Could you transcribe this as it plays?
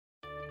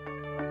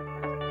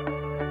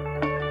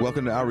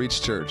Welcome to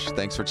Outreach Church.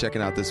 Thanks for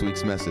checking out this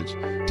week's message.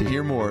 To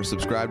hear more,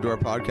 subscribe to our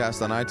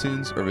podcast on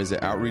iTunes or visit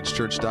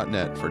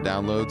outreachchurch.net for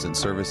downloads and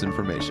service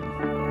information.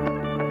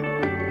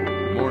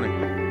 Good morning.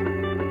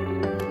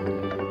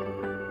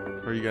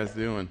 How are you guys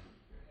doing?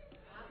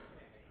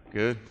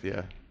 Good?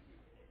 Yeah.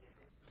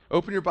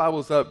 Open your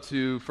Bibles up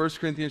to 1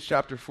 Corinthians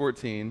chapter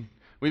 14.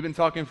 We've been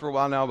talking for a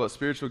while now about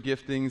spiritual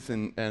giftings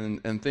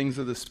and things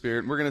of the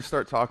Spirit. We're going to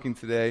start talking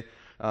today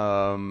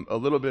a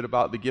little bit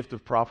about the gift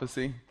of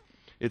prophecy.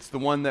 It's the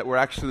one that we're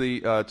actually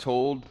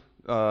told,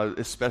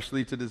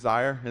 especially to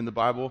desire in the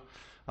Bible,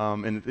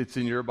 and it's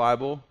in your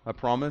Bible, I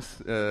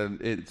promise.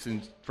 It's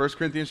in 1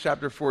 Corinthians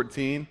chapter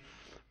 14,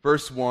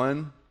 verse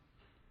 1.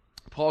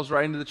 Paul's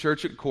writing to the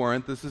church at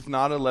Corinth. This is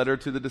not a letter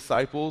to the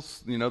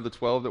disciples, the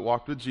 12 that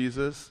walked with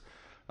Jesus.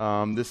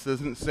 This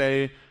doesn't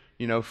say,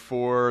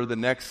 for the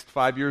next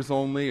 5 years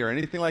only or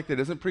anything like that. It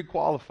doesn't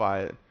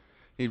pre-qualify it.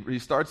 He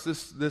starts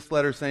this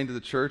letter saying to the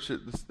church, to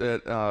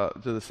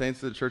the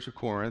saints of the church of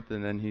Corinth,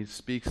 and then he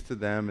speaks to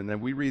them, and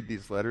then we read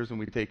these letters and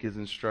we take his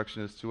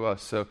instructions to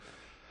us. So,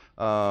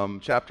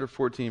 chapter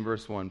 14,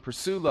 verse 1,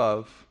 pursue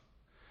love,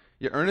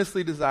 yet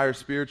earnestly desire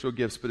spiritual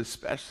gifts, but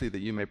especially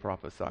that you may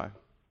prophesy.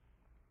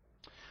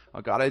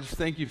 Oh, God, I just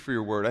thank you for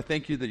your word. I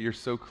thank you that you're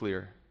so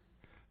clear.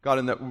 God,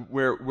 and that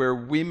where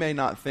we may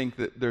not think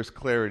that there's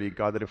clarity,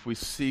 God, that if we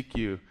seek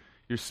you,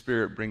 your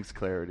Spirit brings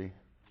clarity.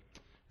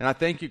 And I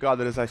thank you, God,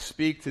 that as I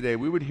speak today,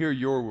 we would hear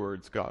your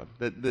words, God,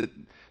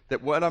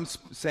 that what I'm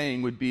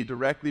saying would be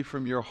directly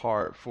from your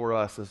heart for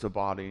us as a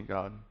body,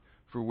 God,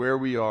 for where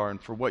we are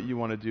and for what you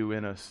want to do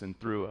in us and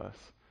through us.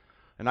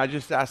 And I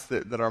just ask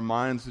that our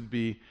minds would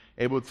be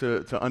able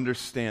to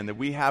understand that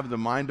we have the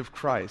mind of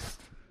Christ,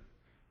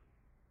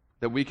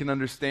 that we can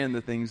understand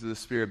the things of the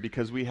Spirit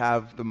because we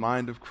have the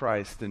mind of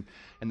Christ, and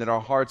that our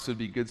hearts would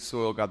be good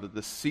soil, God, that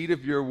the seed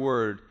of your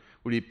word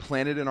would be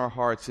planted in our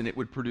hearts and it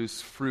would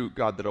produce fruit,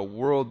 God, that a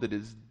world that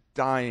is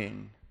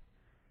dying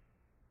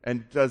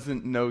and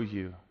doesn't know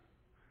you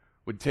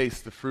would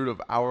taste the fruit of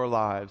our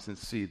lives and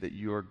see that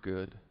you are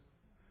good.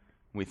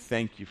 We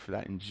thank you for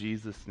that in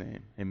Jesus'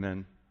 name.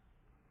 Amen.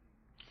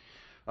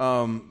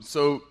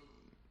 So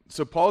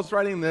Paul's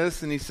writing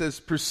this, and he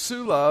says,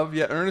 pursue love,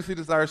 yet earnestly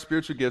desire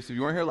spiritual gifts. If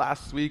you weren't here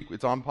last week,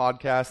 it's on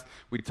podcast.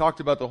 We talked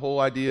about the whole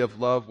idea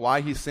of love,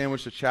 why he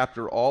sandwiched a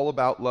chapter all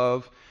about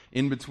love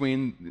in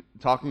between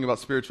talking about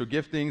spiritual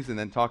giftings and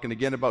then talking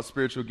again about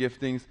spiritual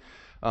giftings.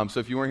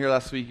 So if you weren't here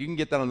last week, you can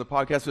get that on the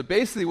podcast. But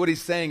basically what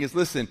he's saying is,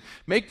 listen,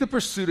 make the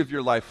pursuit of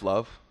your life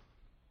love.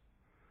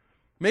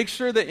 Make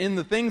sure that in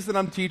the things that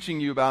I'm teaching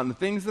you about and the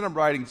things that I'm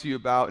writing to you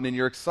about and in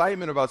your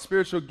excitement about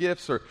spiritual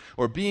gifts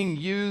or being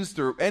used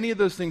or any of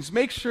those things,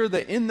 make sure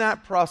that in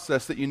that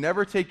process that you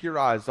never take your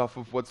eyes off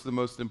of what's the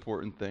most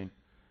important thing,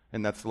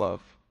 and that's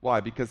love. Why?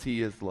 Because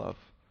he is love.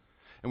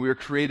 And we were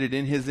created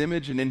in his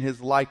image and in his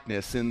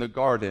likeness in the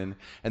garden,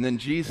 and then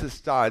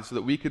Jesus died so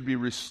that we could be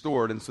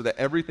restored and so that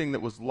everything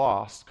that was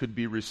lost could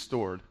be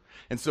restored.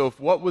 And so if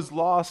what was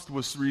lost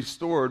was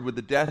restored with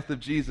the death of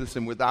Jesus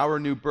and with our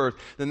new birth,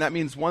 then that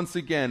means once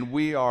again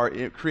we are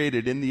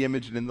created in the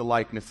image and in the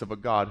likeness of a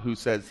God who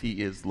says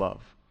he is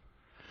love.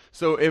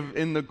 So if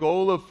in the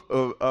goal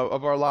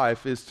of our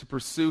life is to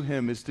pursue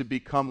him, is to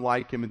become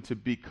like him and to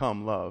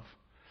become love.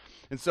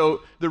 And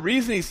so the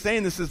reason he's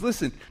saying this is,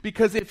 listen,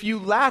 because if you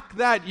lack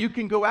that, you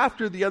can go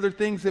after the other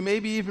things, and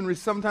maybe even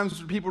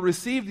sometimes people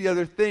receive the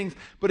other things,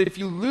 but if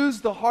you lose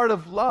the heart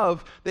of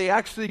love, they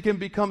actually can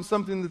become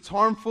something that's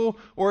harmful,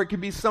 or it can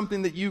be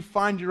something that you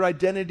find your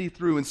identity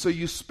through. And so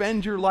you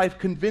spend your life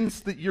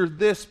convinced that you're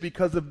this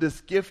because of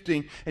this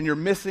gifting, and you're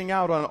missing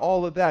out on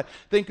all of that.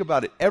 Think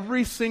about it.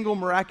 Every single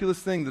miraculous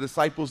thing the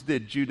disciples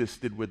did, Judas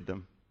did with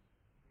them.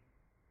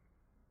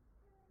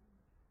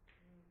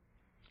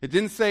 It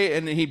didn't say,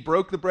 and he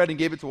broke the bread and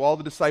gave it to all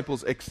the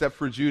disciples except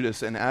for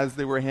Judas, and as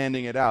they were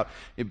handing it out,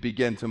 it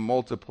began to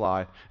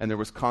multiply, and there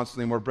was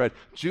constantly more bread.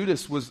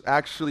 Judas was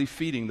actually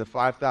feeding the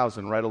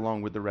 5,000 right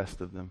along with the rest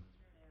of them.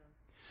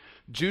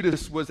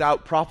 Judas was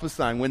out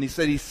prophesying when he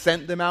said he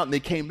sent them out and they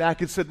came back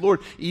and said,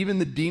 Lord, even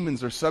the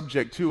demons are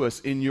subject to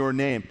us in your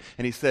name.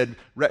 And he said,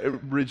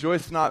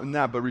 rejoice not in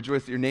that, but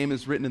rejoice that your name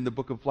is written in the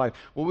book of life.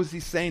 What was he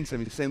saying to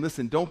them? He's saying,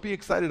 listen, don't be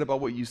excited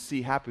about what you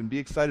see happen. Be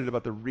excited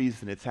about the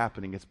reason it's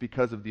happening. It's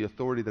because of the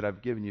authority that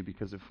I've given you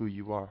because of who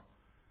you are.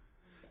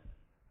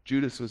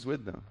 Judas was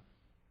with them.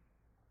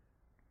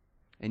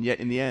 And yet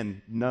in the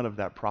end, none of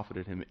that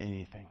profited him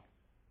anything.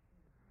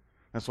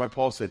 That's why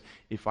Paul said,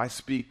 if I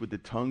speak with the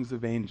tongues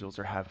of angels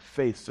or have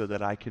faith so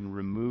that I can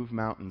remove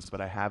mountains,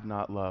 but I have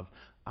not love,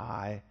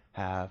 I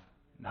have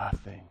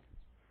nothing.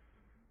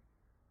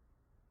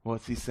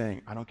 What's he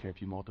saying? I don't care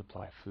if you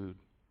multiply food.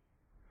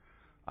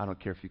 I don't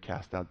care if you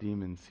cast out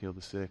demons, heal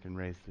the sick, and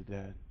raise the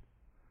dead.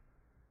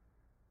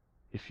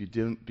 If you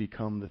didn't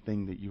become the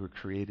thing that you were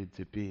created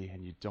to be,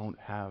 and you don't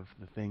have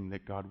the thing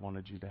that God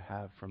wanted you to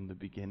have from the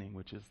beginning,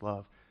 which is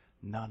love,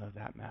 none of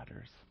that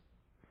matters.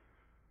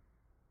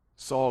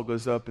 Saul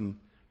goes up and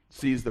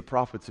sees the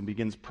prophets and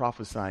begins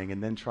prophesying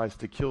and then tries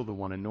to kill the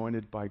one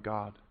anointed by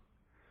God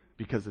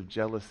because of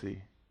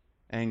jealousy,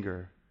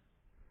 anger.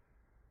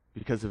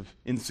 because of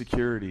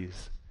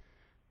insecurities.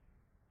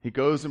 He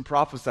goes and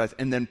prophesies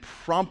and then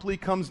promptly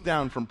comes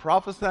down from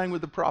prophesying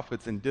with the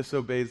prophets and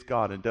disobeys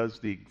God and does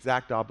the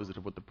exact opposite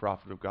of what the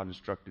prophet of God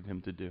instructed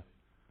him to do.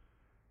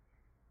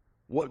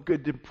 What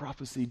good did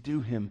prophecy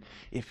do him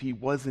if he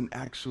wasn't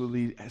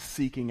actually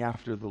seeking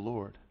after the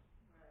Lord?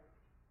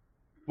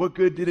 What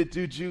good did it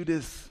do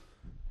Judas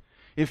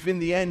if in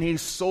the end he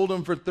sold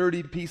him for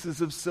 30 pieces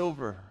of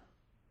silver?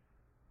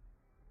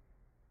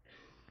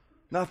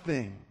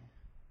 Nothing.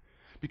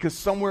 Because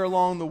somewhere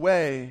along the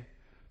way,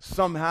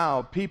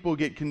 somehow people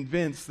get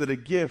convinced that a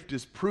gift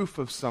is proof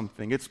of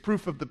something. It's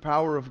proof of the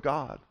power of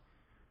God.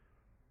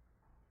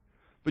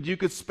 But you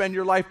could spend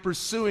your life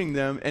pursuing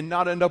them and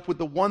not end up with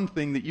the one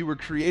thing that you were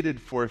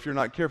created for if you're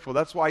not careful.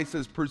 That's why he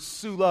says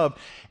pursue love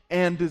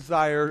and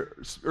desire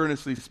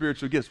earnestly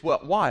spiritual gifts. Well,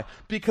 why?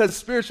 Because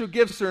spiritual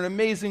gifts are an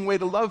amazing way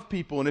to love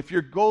people. And if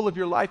your goal of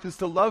your life is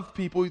to love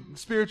people,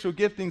 spiritual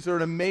giftings are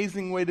an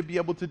amazing way to be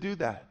able to do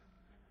that.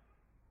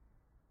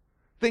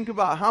 Think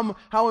about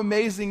how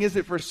amazing is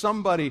it for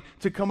somebody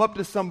to come up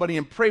to somebody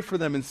and pray for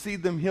them and see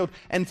them healed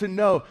and to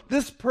know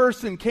this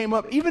person came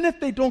up, even if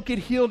they don't get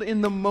healed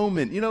in the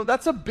moment. You know,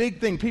 that's a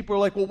big thing. People are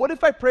like, well, what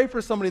if I pray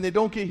for somebody and they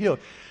don't get healed?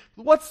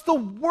 What's the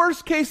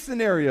worst case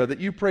scenario that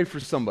you pray for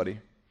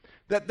somebody?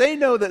 That they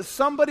know that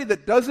somebody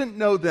that doesn't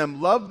know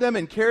them loved them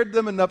and cared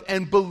them enough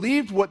and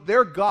believed what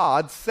their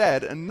God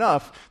said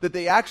enough that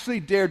they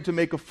actually dared to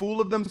make a fool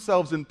of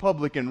themselves in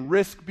public and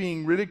risk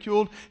being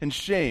ridiculed and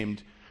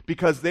shamed,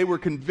 because they were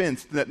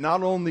convinced that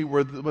not only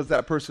was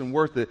that person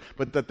worth it,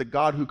 but that the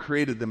God who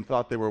created them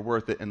thought they were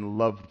worth it and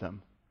loved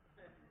them.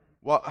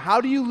 Well, how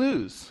do you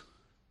lose?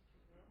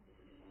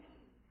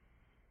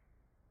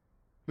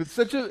 It's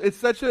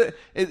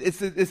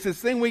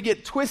this thing we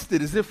get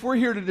twisted as if we're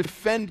here to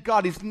defend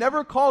God. He's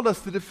never called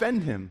us to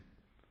defend him.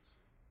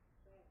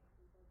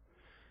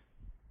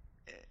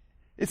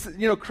 It's,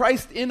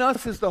 Christ in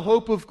us is the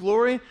hope of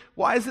glory.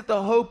 Why is it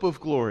the hope of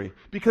glory?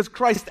 Because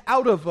Christ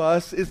out of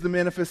us is the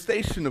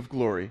manifestation of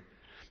glory.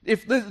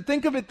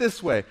 Think of it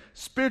this way,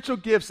 spiritual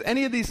gifts,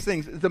 any of these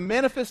things, the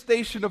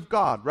manifestation of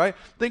God, right?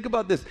 Think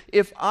about this.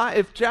 If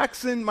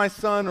Jackson, my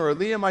son, or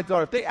Leah, my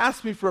daughter, if they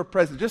asked me for a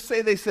present, just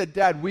say they said,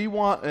 Dad, we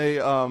want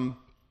an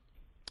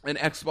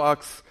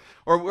Xbox,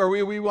 or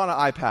we want an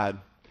iPad.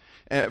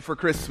 For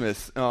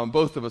Christmas,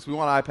 both of us, we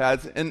want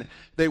iPads, and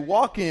they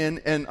walk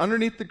in, and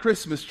underneath the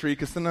Christmas tree,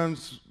 because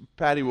sometimes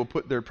Patty will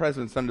put their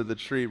presents under the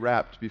tree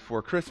wrapped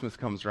before Christmas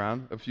comes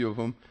around, a few of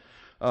them,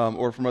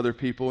 or from other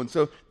people, and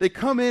so they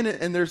come in,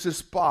 and there's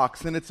this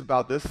box, and it's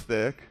about this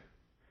thick,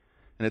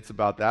 and it's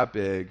about that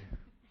big,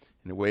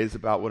 and it weighs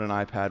about what an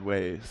iPad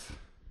weighs,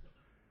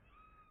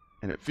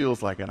 and it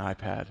feels like an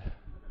iPad,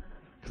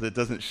 because it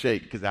doesn't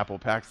shake, because Apple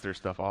packs their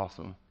stuff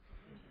awesome.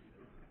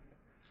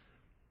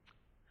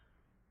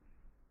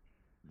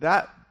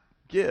 That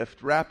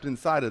gift wrapped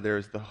inside of there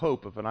is the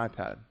hope of an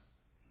iPad.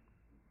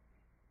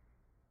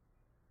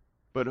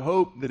 But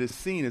hope that is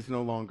seen is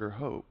no longer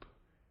hope.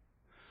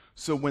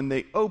 So when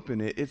they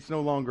open it, it's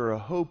no longer a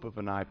hope of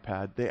an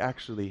iPad. They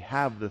actually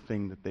have the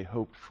thing that they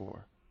hoped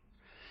for.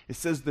 It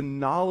says the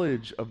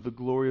knowledge of the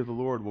glory of the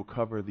Lord will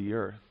cover the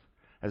earth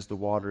as the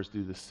waters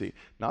do the sea.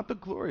 Not the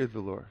glory of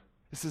the Lord.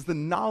 It says the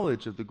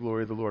knowledge of the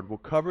glory of the Lord will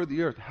cover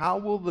the earth. How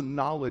will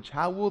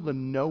the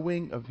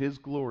knowing of his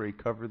glory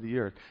cover the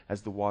earth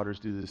as the waters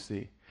do the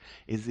sea?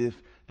 As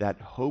if that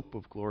hope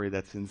of glory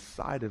that's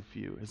inside of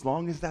you, as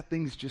long as that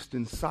thing's just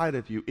inside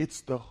of you,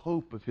 it's the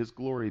hope of his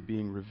glory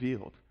being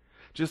revealed.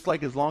 Just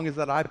like as long as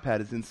that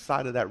iPad is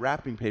inside of that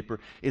wrapping paper,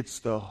 it's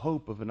the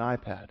hope of an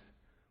iPad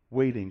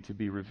waiting to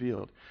be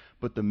revealed.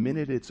 But the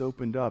minute it's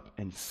opened up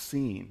and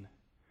seen,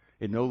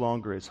 it no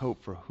longer is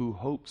hope for who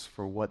hopes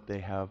for what they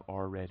have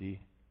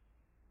already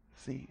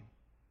seen.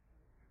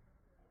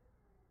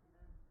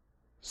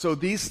 So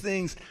these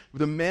things,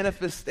 the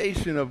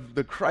manifestation of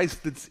the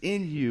Christ that's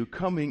in you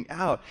coming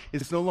out,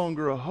 is no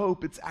longer a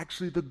hope, it's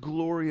actually the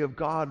glory of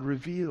God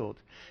revealed.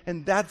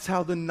 And that's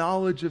how the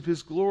knowledge of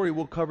his glory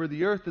will cover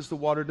the earth as the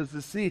water does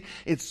the sea.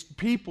 It's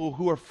people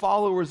who are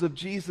followers of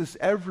Jesus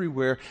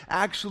everywhere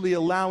actually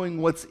allowing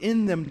what's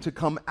in them to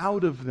come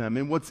out of them.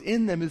 And what's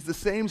in them is the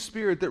same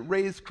Spirit that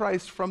raised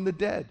Christ from the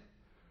dead.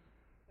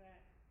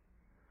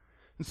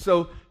 And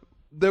so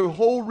the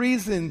whole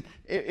reason,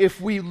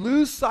 if we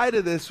lose sight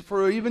of this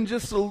for even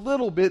just a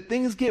little bit,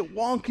 things get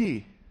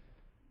wonky.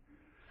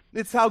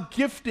 It's how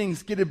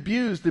giftings get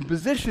abused and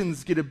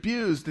positions get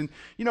abused. And,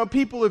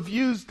 people have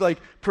used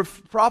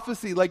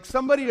prophecy,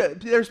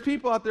 there's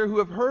people out there who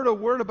have heard a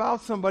word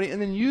about somebody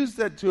and then use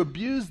that to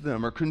abuse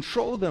them or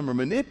control them or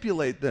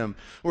manipulate them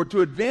or to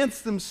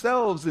advance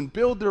themselves and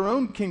build their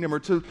own kingdom or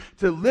to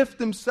lift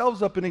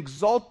themselves up and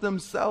exalt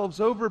themselves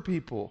over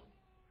people.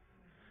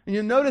 And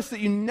you notice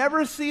that you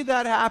never see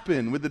that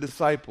happen with the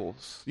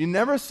disciples. You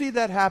never see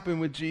that happen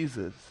with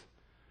Jesus.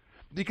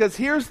 Because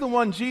here's the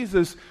one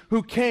Jesus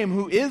who came,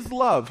 who is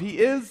love. He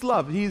is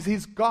love.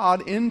 He's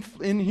God in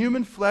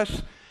human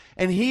flesh,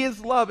 and he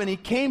is love, and he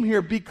came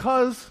here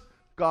because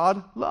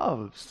God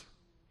loves.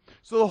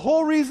 So the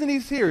whole reason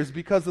he's here is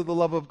because of the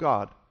love of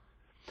God.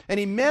 And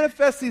he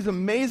manifests these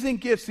amazing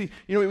gifts.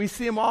 We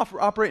see him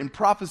operate in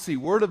prophecy,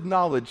 word of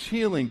knowledge,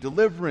 healing,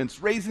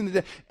 deliverance, raising the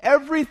dead.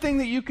 Everything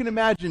that you can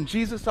imagine,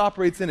 Jesus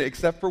operates in it,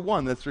 except for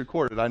one that's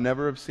recorded. I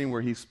never have seen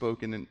where he's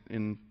spoken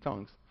in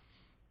tongues.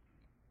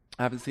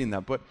 I haven't seen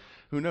that, but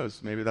who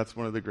knows? Maybe that's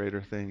one of the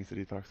greater things that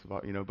he talks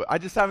about, But I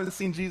just haven't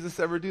seen Jesus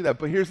ever do that.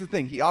 But here's the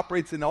thing. He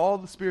operates in all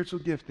the spiritual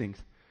giftings.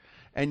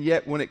 And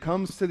yet, when it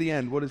comes to the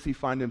end, what does he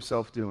find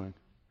himself doing?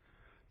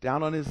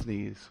 Down on his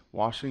knees,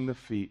 washing the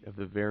feet of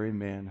the very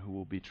man who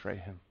will betray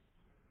him.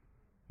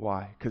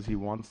 Why? Because he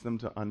wants them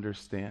to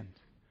understand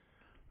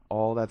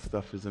all that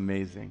stuff is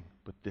amazing,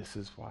 but this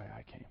is why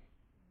I came.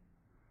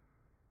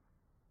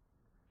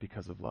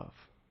 Because of love.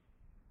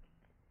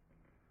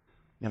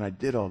 And I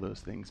did all those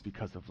things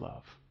because of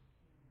love.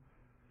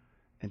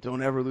 And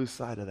don't ever lose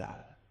sight of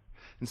that.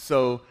 And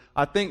so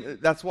I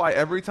think that's why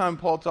every time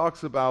Paul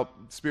talks about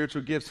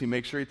spiritual gifts, he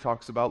makes sure he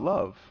talks about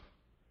love.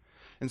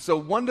 And so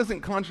one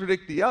doesn't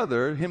contradict the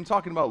other. Him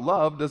talking about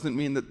love doesn't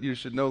mean that you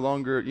should no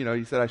longer,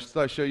 he said,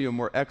 I show you a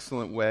more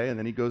excellent way. And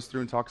then he goes through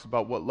and talks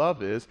about what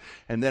love is.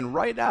 And then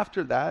right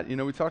after that,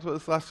 we talked about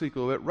this last week a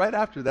little bit. Right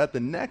after that,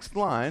 the next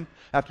line,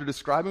 after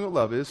describing what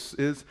love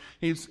is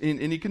he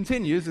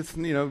continues. It's,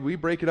 we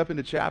break it up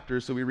into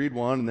chapters. So we read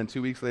one, and then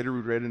 2 weeks later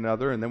we read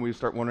another. And then we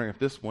start wondering if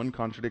this one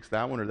contradicts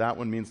that one, or that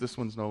one means this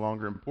one's no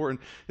longer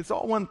important. It's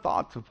all one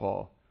thought to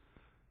Paul.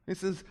 He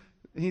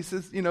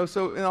says, and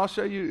I'll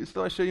show you,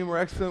 still I show you a more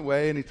excellent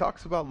way, and he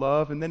talks about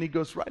love, and then he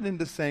goes right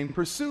into saying,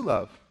 pursue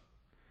love,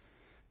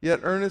 yet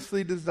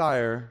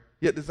desire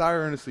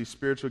earnestly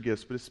spiritual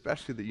gifts, but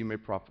especially that you may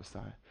prophesy.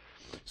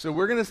 So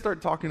we're going to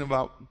start talking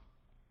about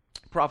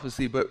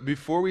prophecy, but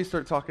before we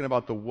start talking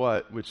about the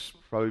what, which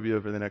will probably be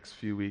over the next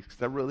few weeks,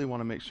 I really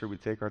want to make sure we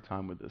take our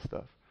time with this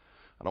stuff.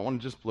 I don't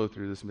want to just blow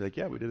through this and be like,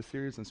 yeah, we did a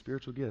series on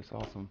spiritual gifts,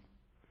 awesome.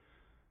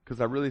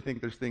 Because I really think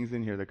there's things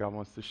in here that God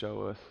wants to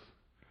show us.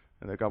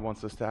 And that God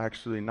wants us to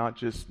actually not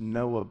just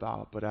know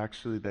about, but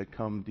actually that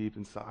come deep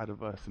inside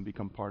of us and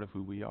become part of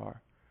who we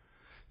are.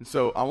 And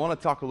so I want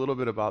to talk a little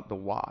bit about the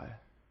why.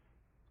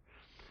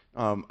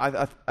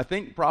 I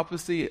think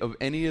prophecy of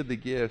any of the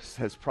gifts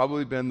has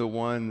probably been the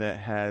one that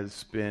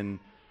has been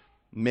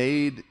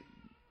made,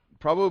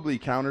 probably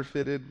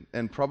counterfeited,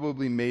 and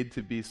probably made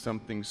to be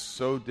something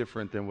so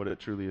different than what it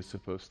truly is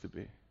supposed to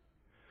be.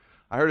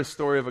 I heard a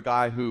story of a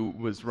guy who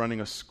was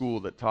running a school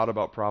that taught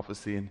about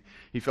prophecy, and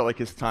he felt like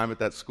his time at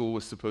that school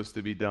was supposed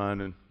to be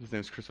done, and his name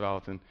is Chris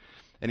Valentin.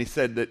 And he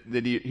said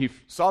that he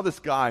saw this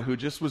guy who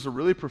just was a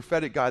really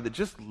prophetic guy that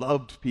just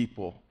loved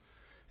people.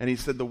 And he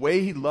said the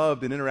way he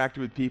loved and interacted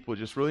with people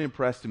just really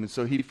impressed him. And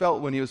so he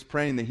felt when he was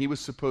praying that he was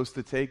supposed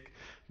to take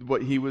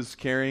what he was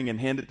carrying and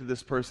hand it to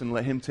this person and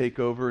let him take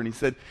over. And he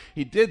said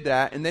he did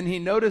that, and then he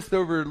noticed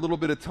over a little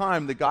bit of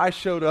time, the guy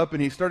showed up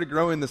and he started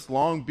growing this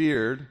long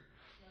beard.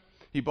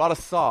 He bought a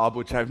sob,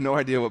 which I have no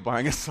idea what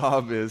buying a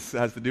sob has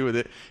to do with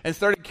it, and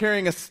started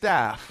carrying a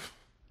staff.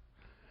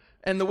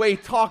 And the way he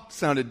talked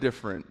sounded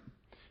different.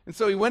 And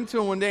so he went to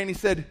him one day and he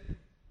said,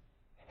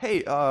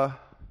 hey,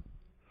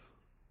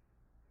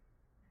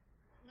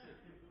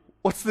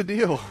 what's the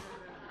deal?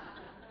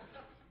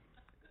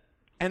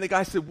 And the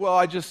guy said, well,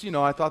 I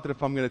thought that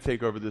if I'm going to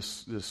take over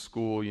this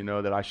school,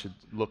 that I should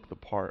look the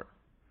part.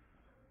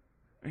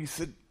 And he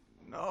said,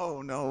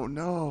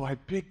 No, I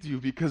picked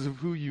you because of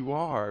who you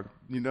are.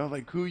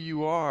 Who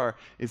you are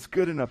is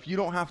good enough. You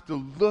don't have to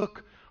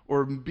look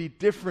or be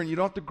different. You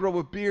don't have to grow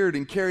a beard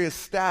and carry a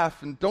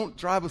staff, and don't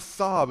drive a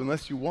sob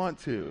unless you want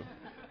to.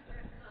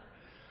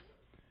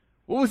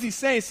 What was he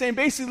saying? He's saying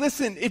basically,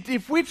 listen,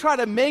 if we try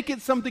to make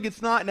it something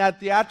it's not and add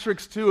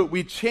theatrics to it,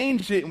 we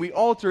change it and we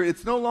alter it,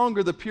 it's no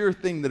longer the pure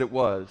thing that it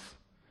was.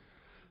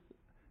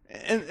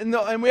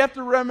 And we have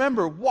to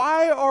remember,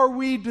 why are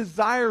we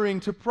desiring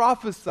to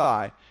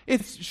prophesy?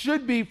 It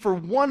should be for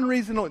one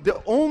reason only.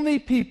 The only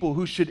people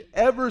who should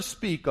ever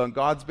speak on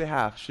God's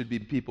behalf should be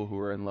people who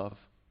are in love.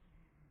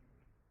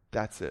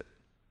 That's it.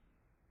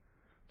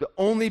 The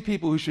only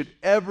people who should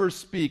ever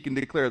speak and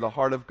declare the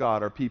heart of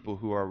God are people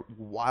who are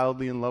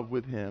wildly in love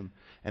with Him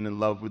and in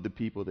love with the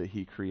people that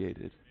He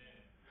created.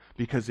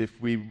 Because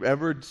if we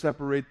ever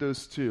separate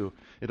those two,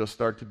 it'll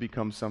start to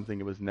become something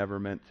it was never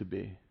meant to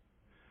be.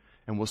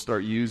 And we'll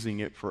start using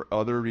it for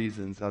other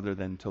reasons other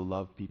than to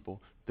love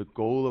people. The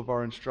goal of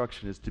our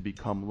instruction is to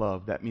become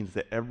love. That means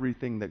that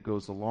everything that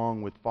goes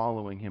along with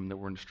following Him that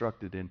we're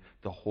instructed in,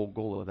 the whole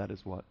goal of that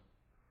is what?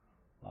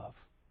 Love.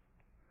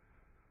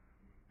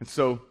 And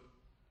so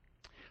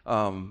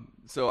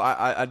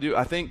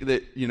I think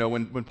that,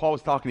 when Paul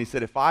was talking, he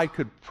said, if I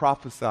could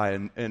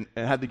prophesy and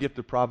had the gift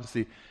of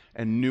prophecy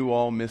and knew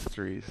all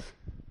mysteries.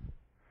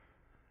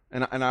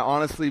 And I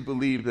honestly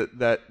believe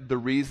that the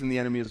reason the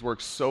enemy has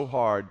worked so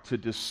hard to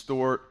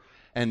distort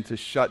and to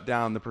shut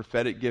down the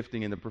prophetic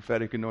gifting and the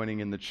prophetic anointing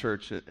in the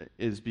church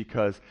is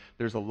because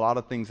there's a lot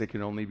of things that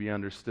can only be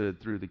understood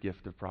through the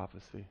gift of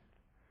prophecy.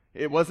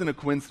 It wasn't a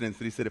coincidence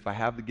that he said, if I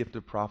have the gift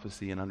of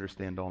prophecy and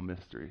understand all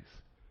mysteries.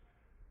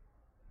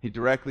 He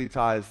directly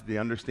ties the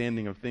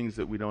understanding of things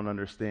that we don't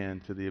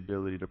understand to the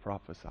ability to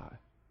prophesy.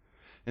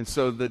 And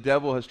so the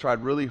devil has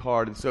tried really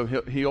hard, and so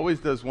he always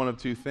does one of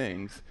two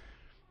things.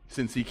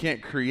 Since he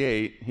can't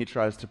create, he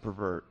tries to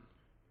pervert.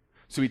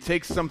 So he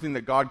takes something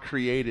that God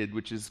created,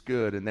 which is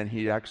good, and then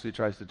he actually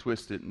tries to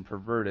twist it and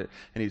pervert it.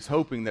 And he's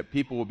hoping that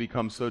people will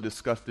become so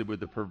disgusted with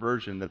the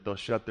perversion that they'll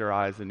shut their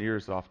eyes and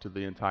ears off to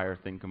the entire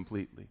thing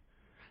completely.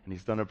 And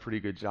he's done a pretty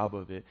good job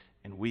of it,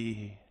 and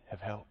we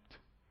have helped.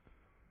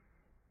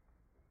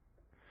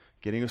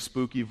 Getting a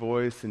spooky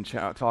voice and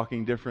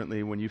talking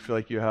differently when you feel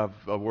like you have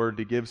a word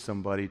to give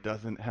somebody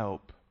doesn't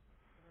help.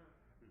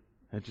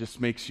 It just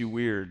makes you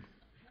weird.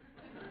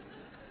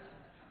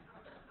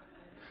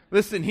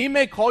 Listen, he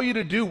may call you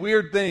to do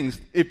weird things.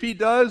 If he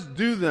does,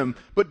 do them.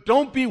 But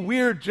don't be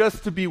weird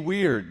just to be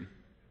weird.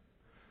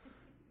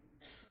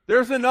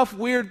 There's enough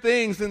weird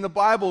things in the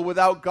Bible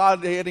without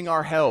God getting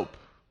our help.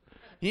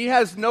 He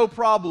has no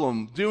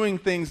problem doing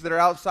things that are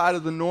outside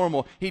of the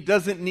normal. He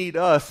doesn't need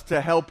us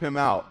to help him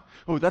out.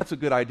 Oh, that's a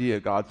good idea,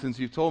 God, since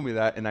you've told me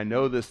that, and I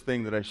know this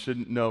thing that I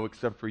shouldn't know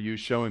except for you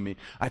showing me.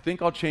 I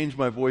think I'll change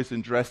my voice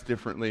and dress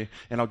differently,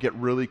 and I'll get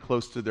really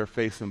close to their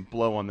face and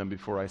blow on them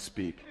before I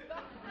speak.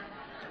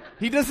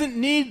 He doesn't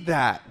need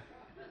that.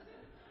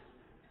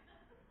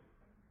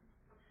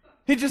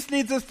 He just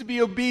needs us to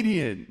be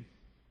obedient.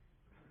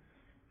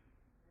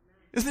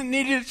 He doesn't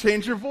need you to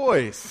change your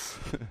voice.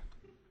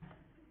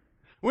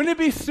 Wouldn't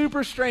it be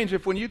super strange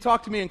if when you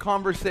talk to me in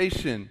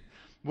conversation,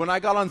 when I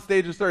got on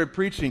stage and started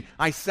preaching,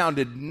 I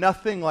sounded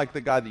nothing like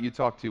the guy that you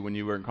talked to when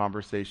you were in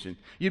conversation?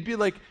 You'd be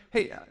like,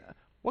 hey,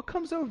 what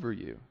comes over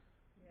you?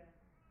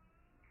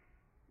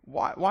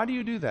 Why do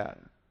you do that?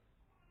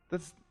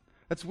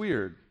 That's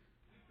weird.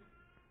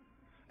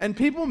 And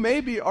people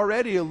may be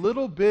already a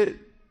little bit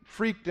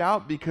freaked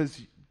out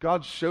because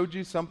God showed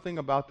you something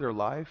about their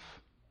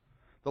life.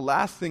 The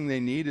last thing they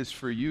need is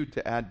for you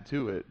to add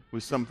to it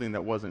with something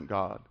that wasn't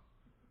God.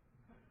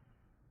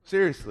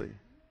 Seriously.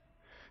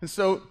 And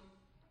so,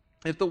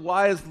 if the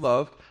why is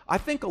love, I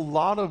think a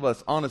lot of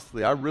us,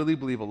 honestly, I really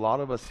believe a lot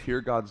of us hear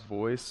God's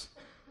voice.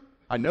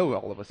 I know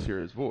all of us hear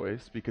his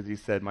voice because he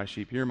said, my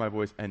sheep hear my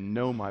voice and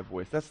know my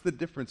voice. That's the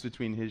difference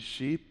between his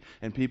sheep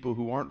and people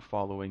who aren't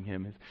following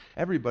him.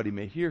 Everybody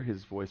may hear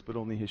his voice, but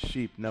only his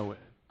sheep know it.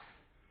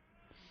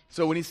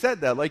 So when he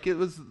said that,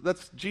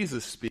 that's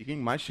Jesus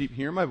speaking, my sheep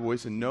hear my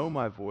voice and know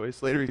my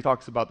voice. Later he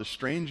talks about the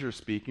stranger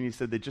speaking. He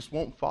said they just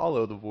won't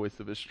follow the voice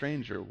of a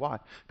stranger. Why?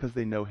 Because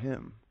they know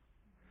him.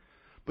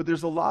 But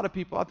there's a lot of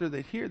people out there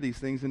that hear these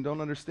things and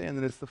don't understand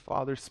that it's the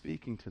Father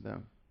speaking to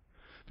them.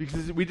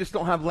 Because we just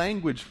don't have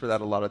language for that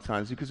a lot of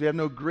times, because we have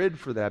no grid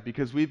for that,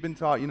 because we've been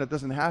taught, it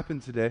doesn't happen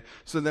today.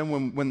 So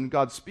then when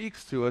God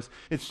speaks to us,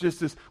 it's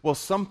just this, well,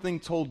 something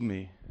told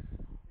me.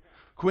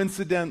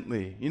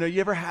 Coincidentally. You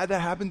ever had that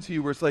happen to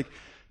you where it's like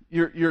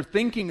you're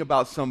thinking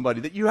about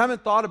somebody that you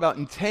haven't thought about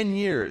in 10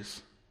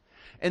 years.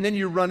 And then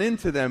you run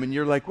into them and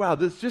you're like, wow,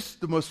 this is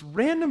just the most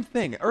random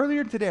thing.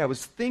 Earlier today I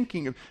was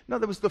thinking of, no,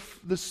 that was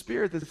the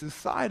Spirit that's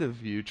inside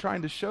of you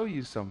trying to show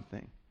you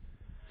something.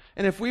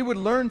 And if we would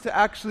learn to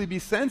actually be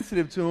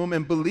sensitive to him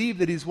and believe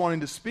that he's wanting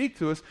to speak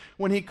to us,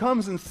 when he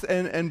comes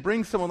and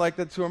brings someone like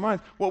that to our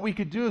minds, what we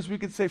could do is we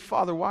could say,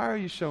 Father, why are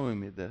you showing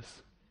me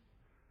this?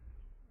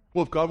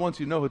 Well, if God wants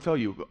you to know, he'll tell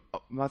you,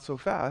 not so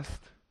fast.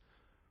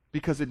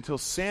 Because until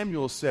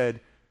Samuel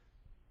said,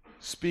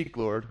 speak,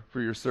 Lord, for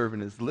your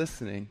servant is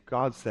listening,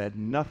 God said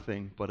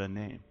nothing but a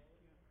name.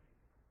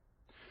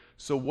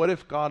 So what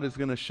if God is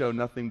going to show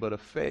nothing but a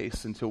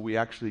face until we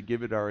actually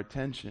give it our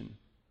attention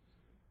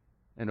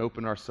and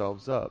open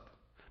ourselves up?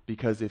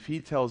 Because if he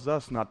tells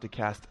us not to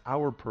cast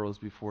our pearls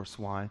before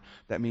swine,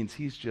 that means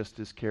he's just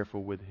as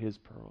careful with his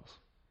pearls.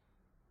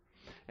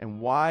 And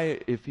why,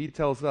 if he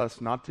tells us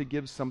not to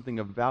give something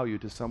of value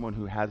to someone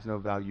who has no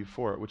value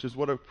for it, which is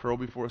what a pearl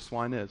before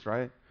swine is,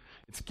 right?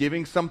 It's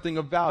giving something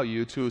of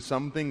value to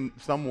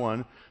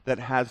someone that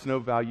has no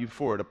value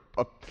for it.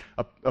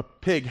 A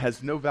pig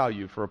has no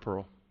value for a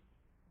pearl.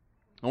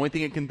 The only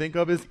thing it can think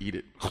of is eat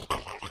it.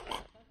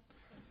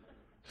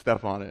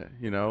 Step on it,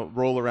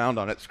 roll around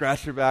on it,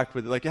 scratch your back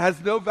with it. It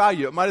has no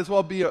value. It might as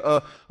well be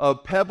a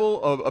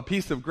pebble, a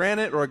piece of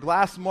granite, or a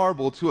glass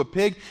marble. To a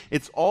pig,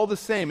 it's all the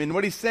same. And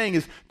what he's saying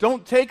is,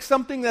 don't take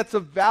something that's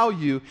of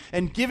value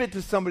and give it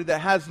to somebody that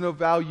has no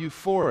value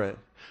for it.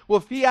 Well,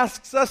 if he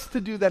asks us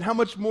to do that, how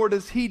much more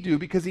does he do?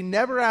 Because he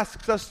never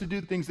asks us to do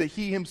things that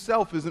he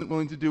himself isn't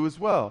willing to do as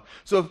well.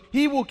 So if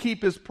he will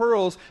keep his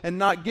pearls and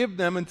not give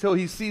them until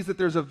he sees that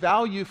there's a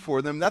value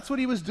for them, that's what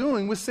he was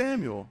doing with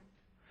Samuel.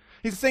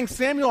 He's saying,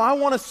 Samuel, I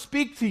want to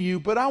speak to you,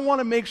 but I want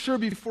to make sure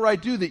before I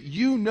do that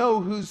you know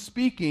who's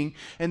speaking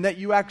and that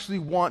you actually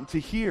want to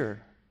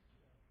hear.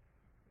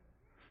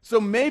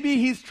 So maybe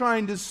he's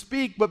trying to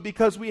speak, but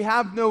because we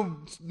have no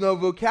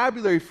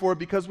vocabulary for it,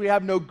 because we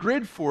have no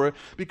grid for it,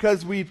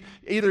 because we've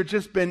either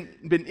just been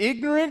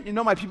ignorant,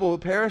 my people will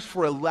perish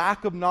for a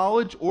lack of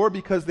knowledge, or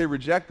because they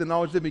reject the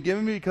knowledge they've been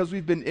given me, because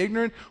we've been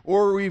ignorant,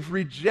 or we've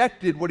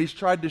rejected what he's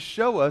tried to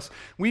show us,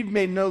 we've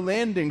made no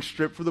landing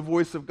strip for the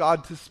voice of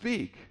God to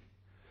speak.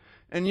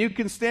 And you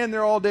can stand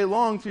there all day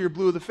long till you're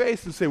blue in the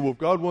face and say, well, if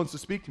God wants to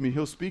speak to me,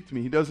 he'll speak to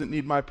me. He doesn't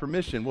need my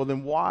permission. Well,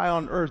 then why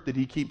on earth did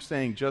he keep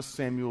saying just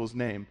Samuel's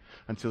name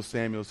until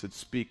Samuel said,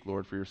 speak,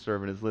 Lord, for your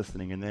servant is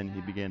listening, and then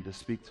he began to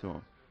speak to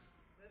him.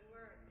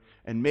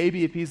 And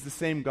maybe if he's the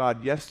same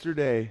God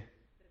yesterday,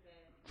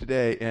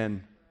 today,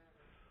 and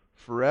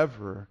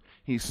forever,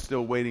 he's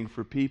still waiting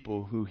for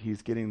people who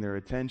he's getting their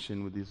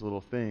attention with these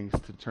little things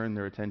to turn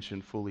their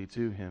attention fully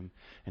to him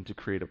and to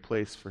create a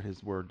place for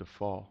his word to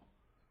fall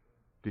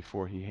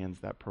before he hands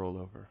that pearl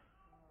over.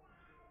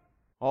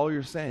 All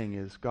you're saying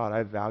is, God,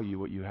 I value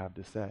what you have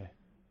to say.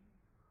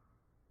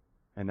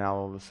 And now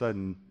all of a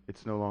sudden,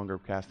 it's no longer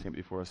casting it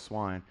before a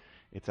swine.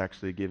 It's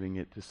actually giving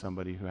it to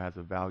somebody who has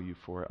a value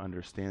for it,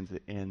 understands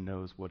it, and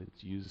knows what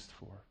it's used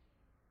for.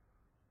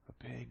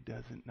 A pig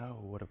doesn't know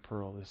what a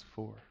pearl is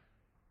for.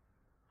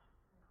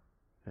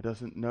 It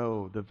doesn't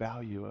know the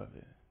value of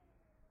it.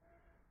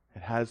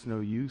 It has no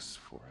use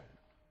for it.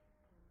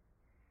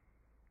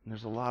 And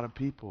there's a lot of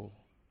people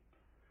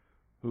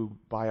who,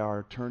 by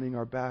our turning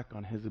our back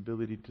on his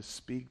ability to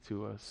speak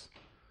to us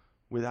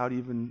without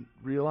even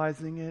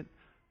realizing it,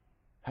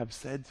 have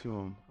said to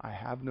him, I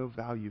have no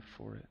value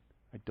for it.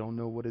 I don't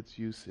know what its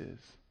use is.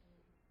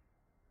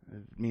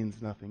 It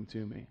means nothing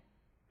to me.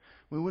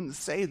 We wouldn't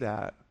say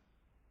that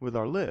with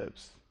our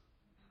lips,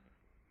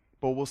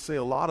 but we'll say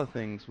a lot of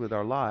things with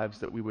our lives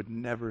that we would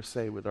never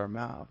say with our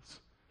mouths.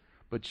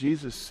 But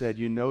Jesus said,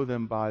 you know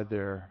them by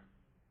their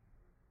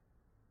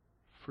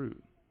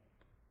fruit.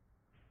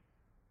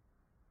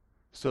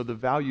 So the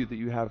value that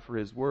you have for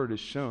his word is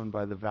shown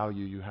by the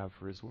value you have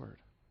for his word.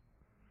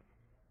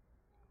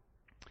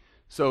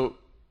 So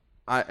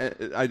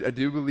I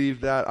do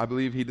believe that. I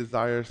believe he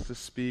desires to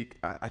speak.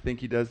 I think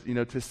he does.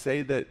 To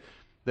say that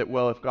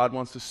well, if God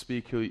wants to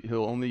speak,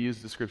 he'll only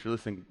use the scripture.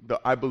 Listen,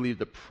 I believe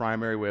the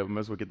primary way, I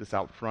might as well get this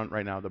out front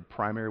right now, the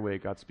primary way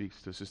God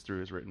speaks to us is through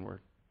his written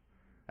word.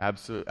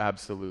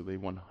 Absolutely,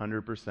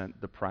 100%,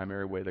 the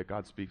primary way that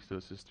God speaks to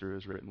us is through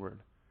his written word.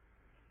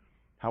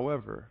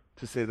 However,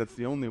 to say that's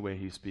the only way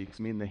he speaks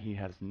means that he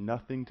has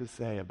nothing to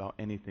say about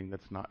anything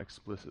that's not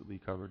explicitly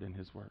covered in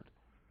his word.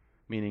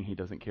 Meaning he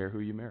doesn't care who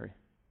you marry.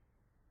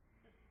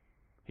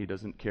 He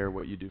doesn't care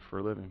what you do for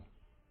a living.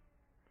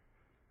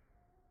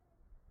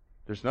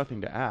 There's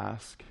nothing to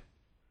ask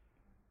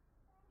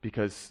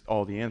because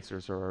all the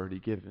answers are already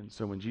given.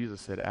 So when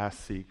Jesus said, ask,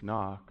 seek,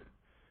 knock,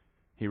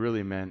 he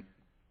really meant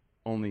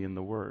only in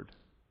the word.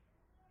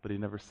 But he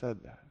never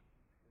said that.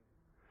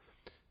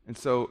 And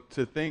so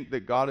to think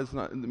that God is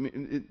not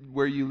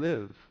where you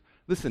live.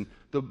 Listen,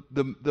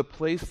 the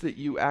place that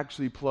you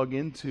actually plug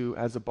into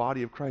as a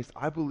body of Christ,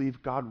 I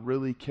believe God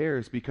really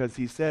cares because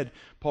he said,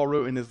 Paul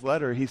wrote in his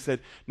letter, he said,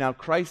 now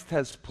Christ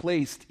has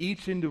placed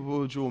each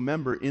individual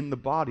member in the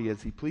body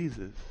as he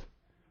pleases.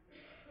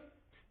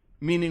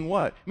 Meaning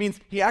what? Means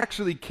he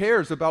actually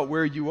cares about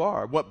where you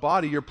are, what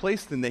body you're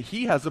placed in, that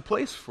he has a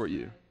place for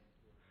you.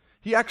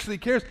 He actually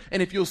cares.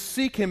 And if you'll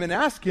seek him and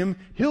ask him,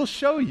 he'll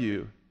show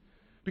you.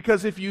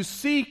 Because if you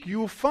seek, you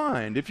will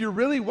find. If you're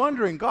really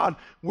wondering, God,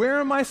 where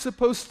am I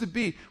supposed to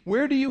be?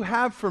 Where do you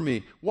have for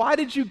me? Why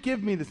did you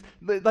give me this?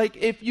 Like,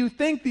 if you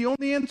think the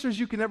only answers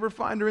you can ever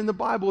find are in the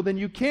Bible, then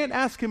you can't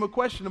ask him a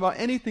question about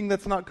anything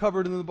that's not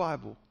covered in the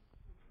Bible.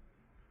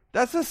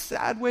 That's a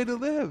sad way to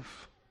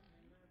live.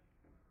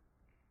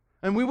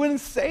 And we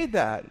wouldn't say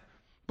that.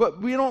 But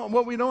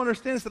what we don't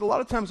understand is that a lot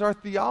of times our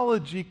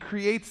theology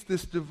creates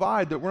this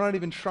divide that we're not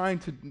even trying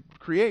to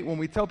create when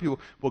we tell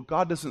people, well,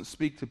 God doesn't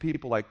speak to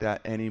people like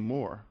that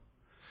anymore.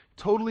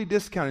 Totally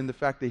discounting the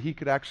fact that he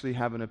could actually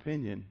have an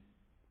opinion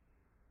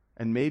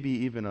and maybe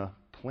even a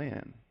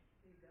plan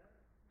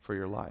for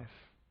your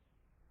life.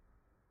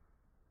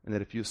 And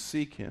that if you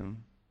seek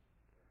him,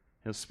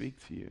 he'll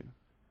speak to you.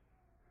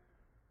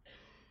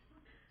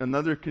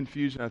 Another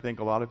confusion I think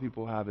a lot of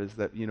people have is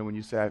that, when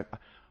you say,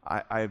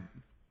 I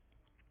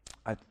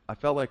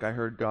felt like I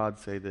heard God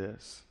say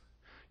this.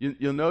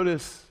 You'll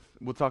notice,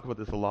 we'll talk about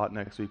this a lot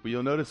next week, but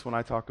you'll notice when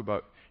I talk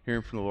about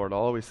hearing from the Lord, I'll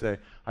always say,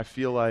 I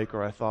feel like,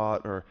 or I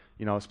thought, or,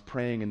 I was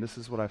praying and this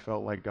is what I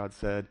felt like God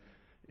said.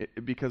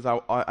 Because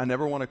I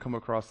never want to come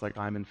across like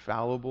I'm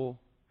infallible,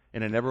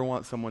 and I never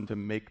want someone to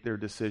make their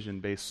decision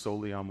based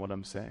solely on what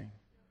I'm saying.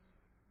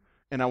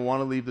 And I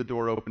want to leave the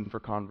door open for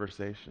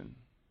conversation.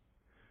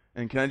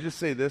 And can I just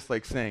say this,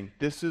 like saying,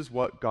 this is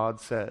what God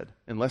said,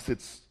 unless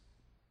it's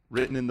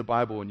written in the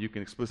Bible and you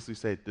can explicitly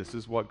say, this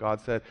is what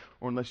God said,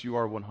 or unless you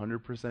are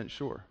 100%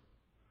 sure,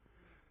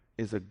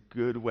 is a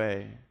good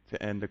way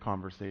to end a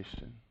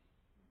conversation.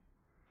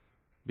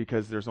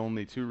 Because there's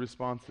only two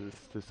responses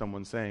to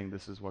someone saying,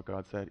 this is what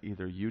God said.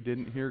 Either you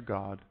didn't hear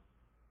God,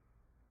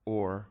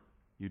 or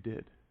you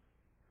did.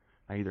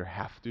 I either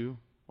have to,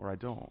 or I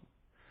don't.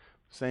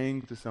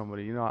 Saying to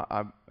somebody,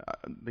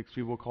 like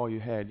people call you,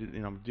 hey,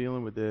 I'm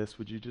dealing with this.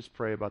 Would you just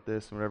pray about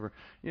this and whatever?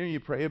 You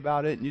pray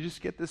about it, and you just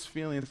get this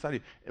feeling inside of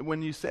you. And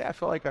when you say, I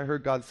felt like I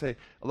heard God say,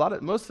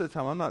 most of the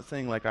time, I'm not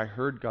saying like I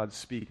heard God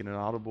speak in an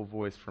audible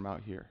voice from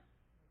out here.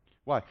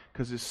 Why?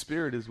 Because his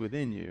spirit is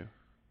within you.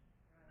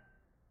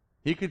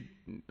 He could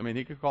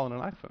call it an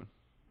iPhone.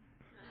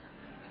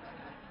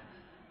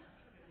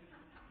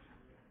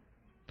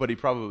 but he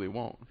probably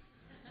won't.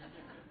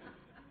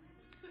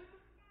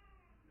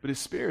 But his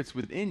Spirit's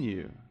within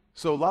you.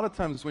 So a lot of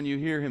times when you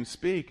hear him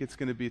speak, it's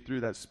going to be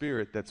through that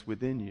Spirit that's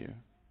within you.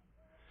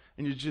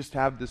 And you just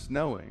have this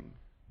knowing.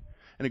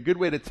 And a good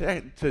way to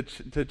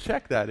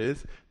check that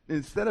is,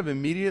 instead of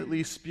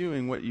immediately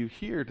spewing what you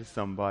hear to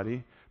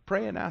somebody,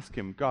 pray and ask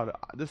him, God,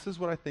 this is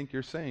what I think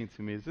you're saying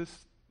to me.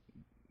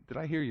 Did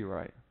I hear you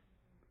right?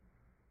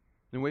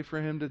 And wait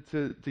for him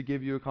to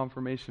give you a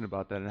confirmation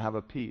about that and have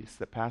a peace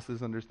that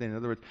passes understanding. In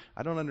other words,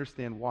 I don't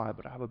understand why,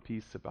 but I have a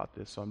peace about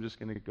this, so I'm just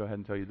going to go ahead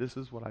and tell you this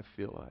is what I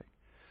feel like.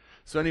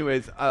 So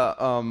anyways,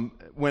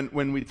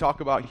 when we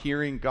talk about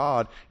hearing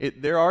God,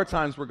 there are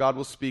times where God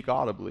will speak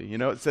audibly. You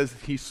know, it says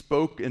he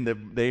spoke and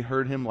they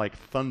heard him like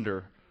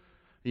thunder.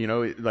 You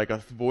know, like a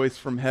voice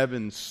from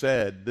heaven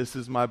said, this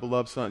is my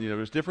beloved son. You know,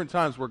 there's different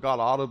times where God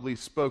audibly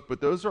spoke,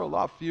 but those are a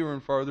lot fewer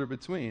and farther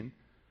between.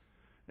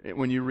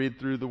 When you read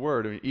through the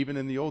Word, I mean, even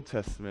in the Old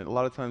Testament, a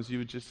lot of times you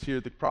would just hear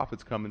the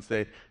prophets come and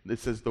say, it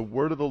says, the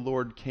word of the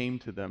Lord came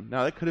to them.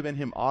 Now, that could have been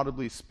him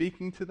audibly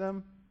speaking to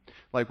them.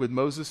 Like with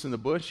Moses in the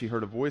bush, he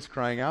heard a voice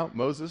crying out.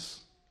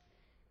 Moses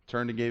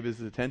turned and gave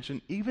his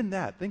attention. Even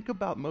that, think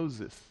about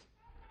Moses.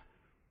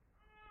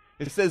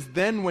 It says,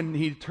 then when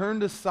he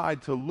turned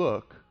aside to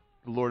look,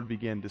 the Lord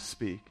began to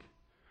speak.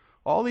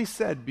 All he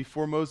said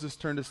before Moses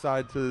turned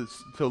aside to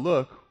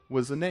look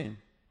was a name,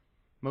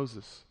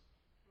 Moses.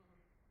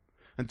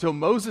 Until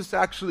Moses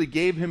actually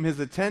gave him his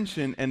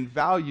attention and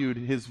valued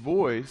his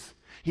voice,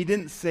 he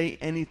didn't say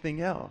anything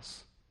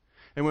else.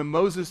 And when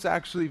Moses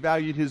actually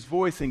valued his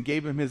voice and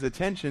gave him his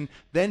attention,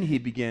 then he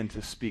began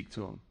to speak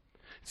to him.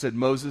 He said,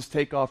 Moses,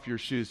 take off your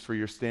shoes, for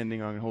you're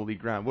standing on holy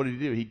ground. What did he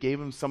do? He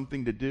gave him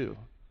something to do.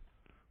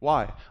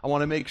 Why? I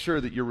want to make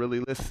sure that you're really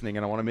listening,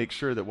 and I want to make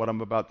sure that what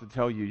I'm about to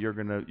tell you, you're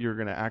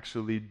gonna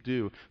actually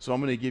do. So I'm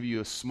going to give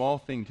you a small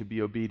thing to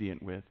be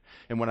obedient with.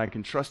 And when I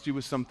can trust you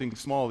with something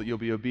small that you'll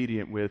be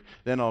obedient with,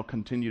 then I'll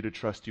continue to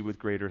trust you with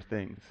greater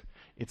things.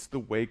 It's the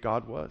way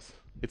God was.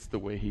 It's the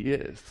way he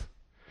is.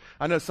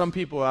 I know some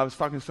people, I was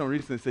talking to someone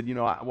recently, said,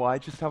 I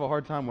just have a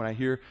hard time when I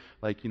hear,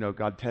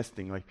 God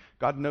testing. Like,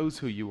 God knows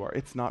who you are.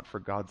 It's not for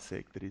God's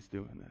sake that he's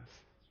doing this.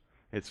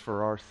 It's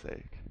for our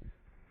sake.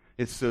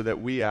 It's so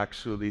that we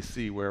actually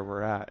see where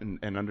we're at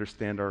and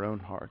understand our own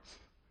hearts.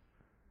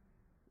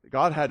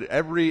 God had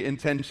every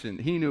intention.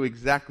 He knew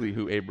exactly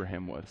who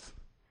Abraham was,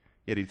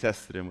 yet he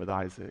tested him with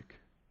Isaac.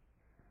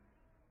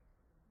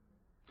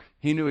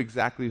 He knew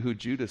exactly who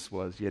Judas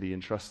was, yet he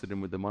entrusted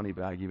him with the money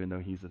bag, even though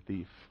he's a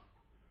thief.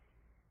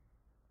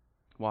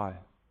 Why?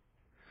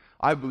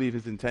 I believe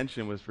his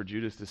intention was for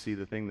Judas to see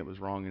the thing that was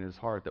wrong in his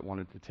heart that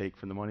wanted to take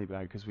from the money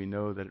bag, because we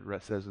know that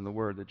it says in the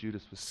Word that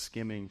Judas was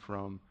skimming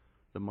from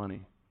the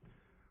money.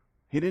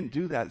 He didn't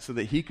do that so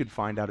that he could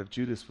find out if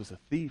Judas was a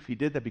thief. He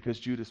did that because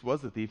Judas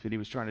was a thief, and he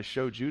was trying to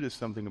show Judas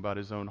something about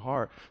his own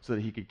heart so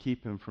that he could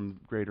keep him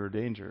from greater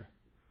danger.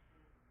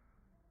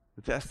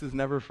 The test is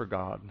never for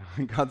God.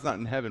 God's not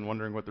in heaven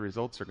wondering what the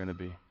results are going to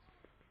be.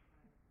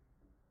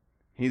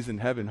 He's in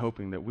heaven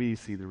hoping that we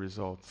see the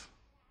results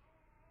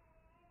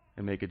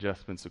and make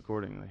adjustments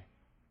accordingly.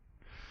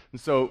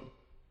 And so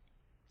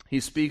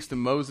he speaks to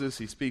Moses,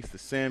 he speaks to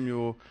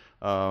Samuel,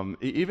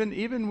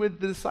 even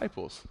with the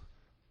disciples.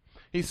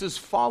 He says,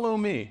 follow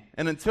me.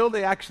 And until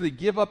they actually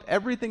give up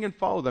everything and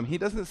follow them, he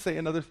doesn't say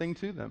another thing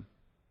to them.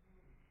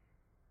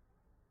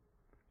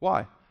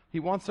 Why? He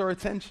wants our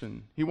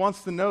attention. He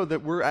wants to know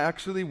that we're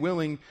actually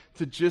willing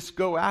to just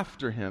go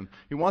after him.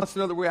 He wants to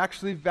know that we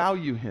actually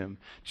value him.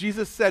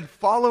 Jesus said,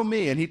 follow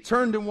me, and he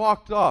turned and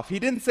walked off. He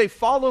didn't say,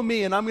 follow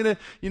me, and I'm going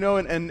to,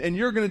 and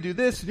you're going to do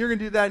this, and you're going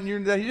to do that, and you're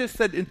going to do that. He just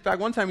said, in fact,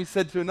 one time he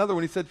said to another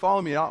one, he said,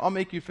 follow me, I'll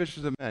make you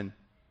fishers of men.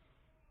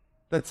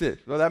 That's it.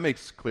 Well, that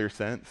makes clear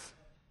sense.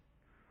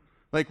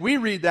 Like, we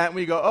read that and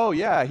we go, oh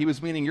yeah, he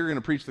was meaning you're going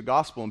to preach the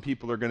gospel and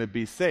people are going to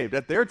be saved.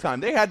 At their time,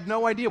 they had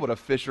no idea what a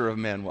fisher of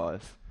men was.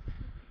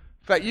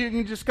 In fact, you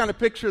can just kind of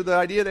picture the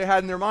idea they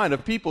had in their mind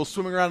of people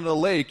swimming around in a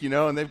lake,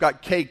 and they've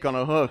got cake on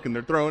a hook and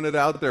they're throwing it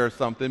out there or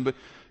something. But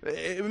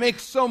it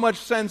makes so much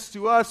sense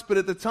to us, but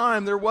at the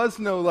time, there was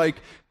no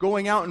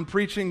going out and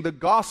preaching the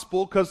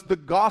gospel, because the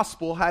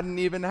gospel hadn't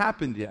even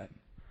happened yet.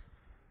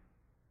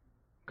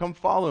 Come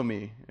follow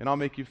me and I'll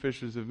make you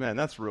fishers of men.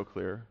 That's real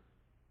clear.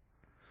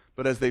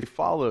 But as they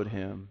followed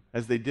him,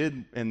 as they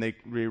did, and they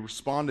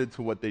responded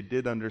to what they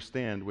did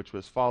understand, which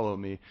was follow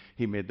me,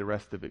 he made the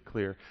rest of it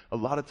clear. A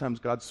lot of times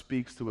God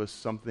speaks to us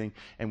something,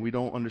 and we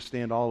don't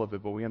understand all of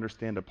it, but we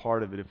understand a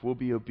part of it. If we'll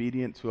be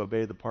obedient to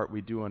obey the part we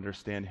do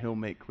understand, he'll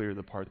make clear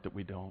the part that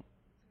we don't.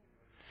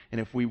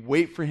 And if we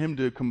wait for him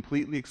to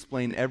completely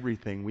explain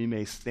everything, we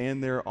may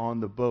stand there on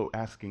the boat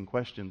asking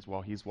questions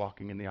while he's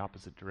walking in the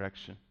opposite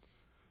direction.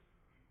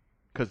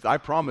 Because I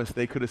promise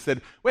they could have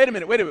said, wait a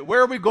minute,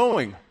 where are we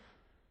going?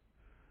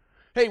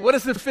 Hey, what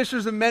does the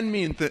fishers of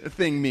men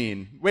thing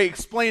mean? Wait,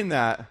 explain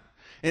that.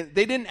 And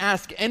they didn't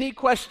ask any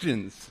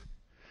questions.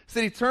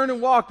 So he turned and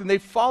walked, and they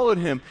followed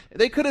him.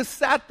 They could have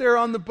sat there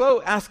on the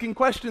boat asking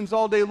questions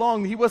all day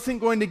long. He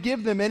wasn't going to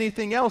give them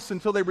anything else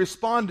until they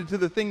responded to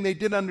the thing they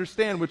did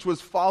understand, which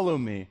was follow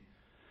me.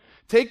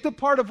 Take the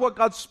part of what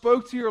God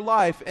spoke to your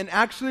life and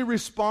actually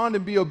respond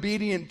and be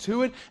obedient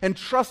to it, and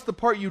trust the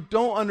part you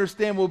don't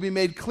understand will be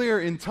made clear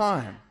in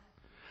time.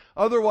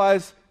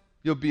 Otherwise,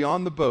 you'll be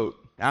on the boat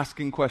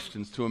asking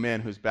questions to a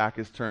man whose back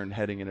is turned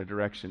heading in a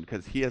direction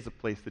because he has a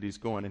place that he's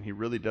going and he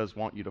really does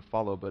want you to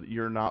follow, but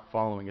you're not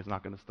following is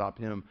not going to stop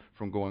him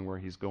from going where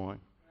he's going.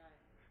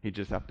 He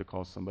just have to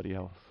call somebody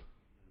else.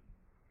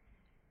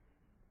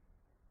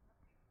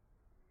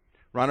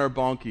 Reinhard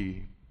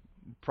Bonnke,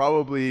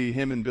 probably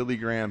him and Billy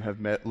Graham have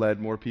led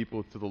more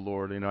people to the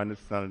Lord. You know, and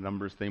it's not a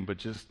numbers thing, but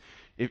just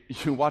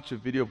if you watch a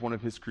video of one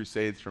of his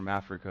crusades from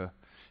Africa,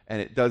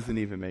 and it doesn't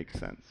even make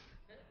sense.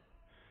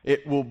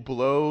 It will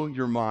blow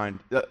your mind.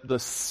 The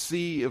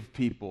sea of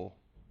people.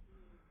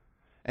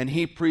 And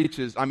he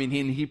preaches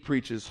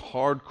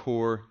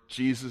hardcore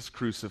Jesus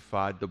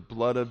crucified, the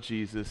blood of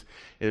Jesus.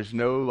 There's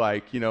no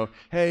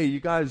hey, you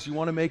guys, you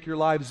want to make your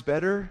lives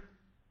better?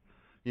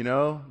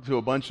 To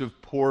a bunch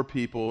of poor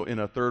people in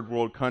a third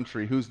world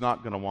country, who's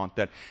not going to want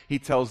that? He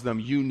tells them,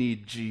 you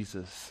need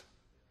Jesus.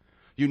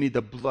 You need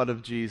the blood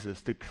of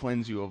Jesus to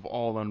cleanse you of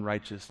all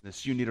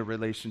unrighteousness. You need a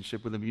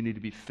relationship with him. You need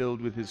to be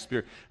filled with his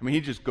Spirit. I mean,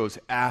 he just goes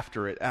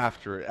after it.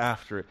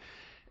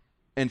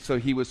 And so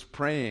he was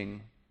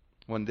praying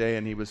one day,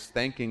 and he was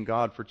thanking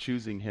God for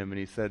choosing him. And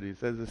he says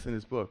this in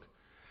his book.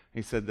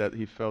 He said that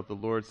he felt the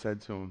Lord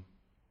said to him,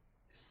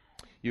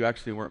 you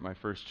actually weren't my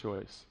first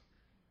choice.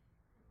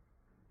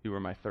 You were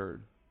my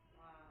third.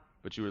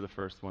 But you were the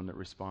first one that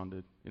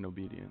responded in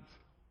obedience.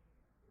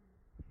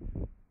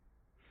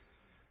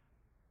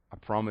 I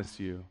promise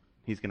you,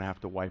 he's going to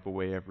have to wipe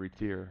away every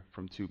tear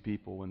from two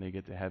people when they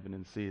get to heaven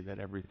and see that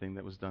everything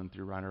that was done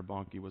through Reinhard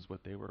Bonnke was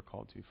what they were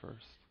called to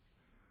first.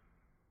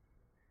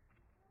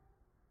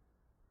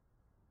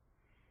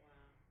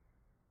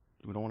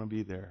 We don't want to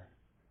be there.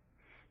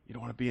 You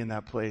don't want to be in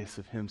that place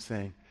of him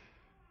saying,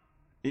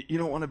 you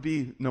don't want to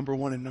be number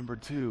one and number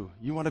two.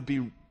 You want to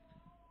be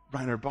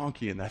Reinhard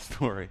Bonnke in that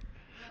story.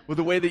 Well,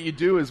 the way that you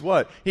do is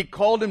what? He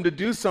called him to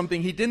do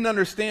something. He didn't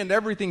understand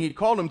everything he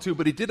called him to,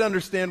 but he did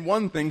understand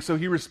one thing, so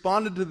he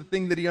responded to the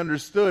thing that he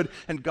understood,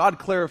 and God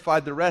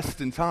clarified the rest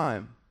in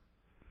time.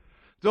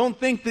 Don't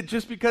think that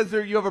just because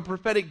you have a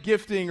prophetic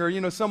gifting,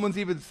 or someone's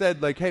even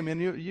said hey man,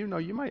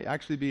 you might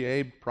actually be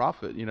a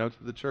prophet, to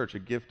the church, a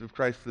gift of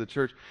Christ to the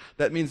church.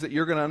 That means that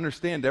you're going to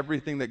understand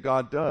everything that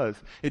God does.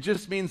 It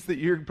just means that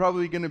you're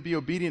probably going to be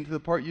obedient to the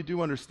part you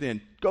do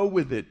understand. Go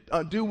with it.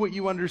 Do what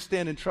you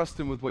understand and trust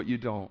him with what you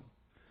don't.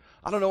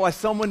 I don't know why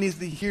someone needs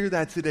to hear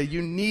that today.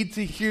 You need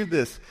to hear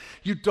this.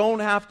 You don't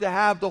have to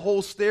have the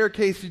whole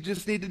staircase. You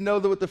just need to know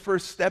what the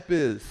first step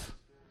is.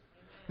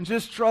 And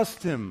just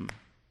trust him.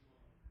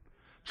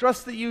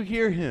 Trust that you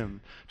hear him.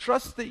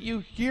 Trust that you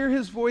hear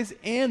his voice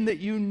and that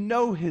you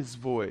know his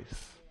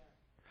voice.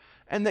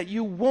 And that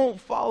you won't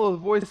follow the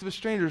voice of a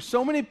stranger.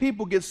 So many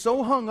people get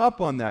so hung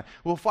up on that.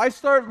 Well, if I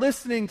start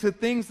listening to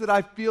things that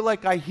I feel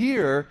like I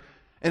hear,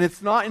 and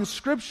it's not in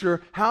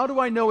Scripture, how do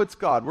I know it's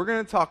God? We're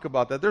going to talk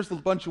about that. There's a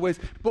bunch of ways.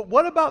 But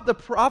what about the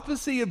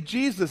prophecy of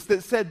Jesus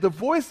that said the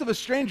voice of a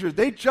stranger,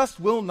 they just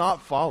will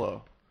not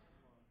follow?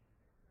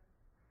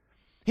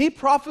 He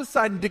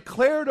prophesied and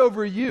declared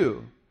over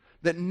you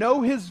that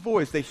know his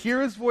voice, that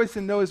hear his voice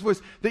and know his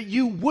voice, that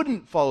you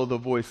wouldn't follow the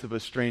voice of a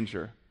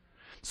stranger.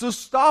 So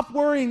stop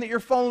worrying that you're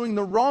following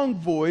the wrong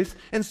voice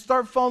and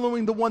start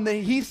following the one that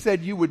he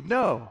said you would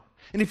know.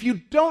 And if you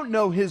don't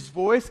know his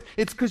voice,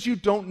 it's because you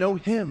don't know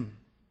him.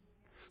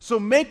 So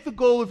make the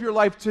goal of your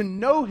life to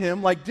know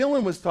him, like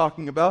Dylan was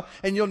talking about,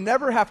 and you'll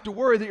never have to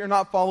worry that you're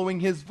not following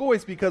his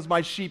voice, because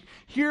my sheep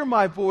hear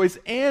my voice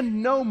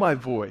and know my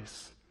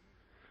voice.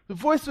 The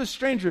voice of a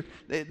stranger,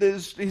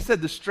 he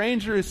said the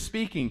stranger is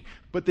speaking,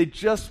 but they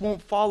just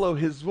won't follow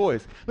his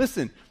voice.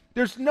 Listen,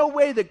 there's no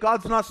way that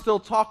God's not still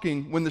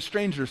talking when the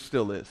stranger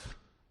still is.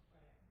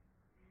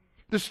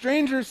 The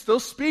stranger is still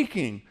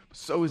speaking, but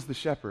so is the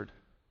shepherd.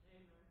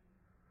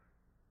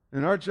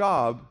 And our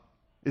job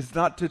is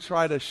not to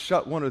try to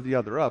shut one or the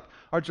other up.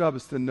 Our job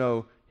is to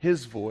know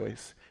his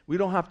voice. We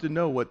don't have to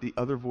know what the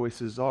other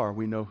voices are.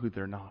 We know who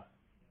they're not.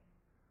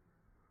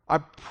 I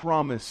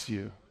promise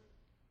you,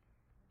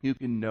 you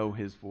can know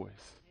his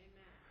voice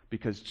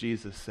because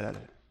Jesus said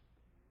it.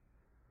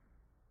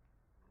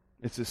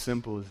 It's as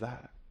simple as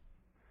that.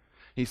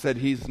 He said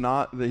his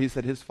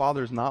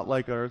father is not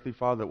like an earthly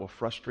father that will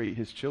frustrate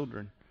his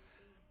children.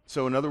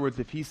 So in other words,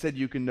 if he said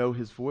you can know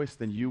his voice,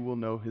 then you will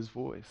know his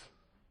voice.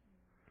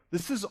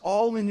 This is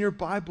all in your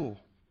Bible.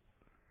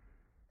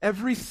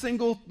 Every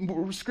single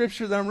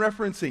scripture that I'm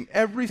referencing,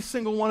 every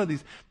single one of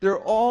these, they're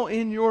all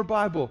in your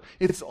Bible.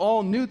 It's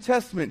all New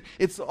Testament.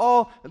 It's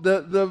all,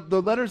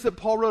 the letters that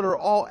Paul wrote are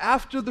all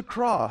after the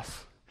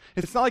cross.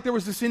 It's not like there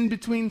was this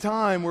in-between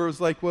time where it was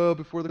like, well,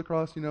 before the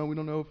cross, we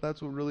don't know if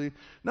that's what really...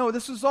 No,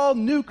 this is all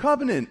New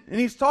Covenant.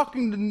 And he's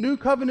talking to New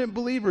Covenant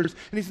believers.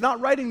 And he's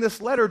not writing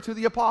this letter to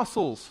the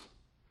apostles.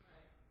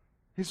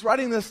 He's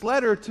writing this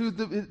letter to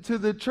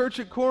the church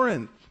at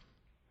Corinth.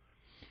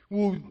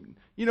 Well,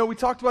 We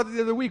talked about it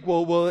the other week.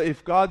 Well,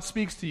 if God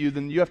speaks to you,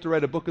 then you have to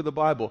write a book of the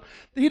Bible.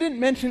 He didn't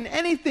mention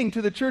anything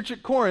to the church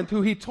at Corinth,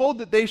 who he told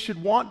that they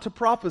should want to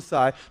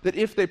prophesy, that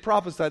if they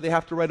prophesy, they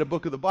have to write a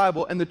book of the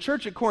Bible. And the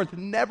church at Corinth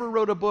never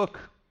wrote a book.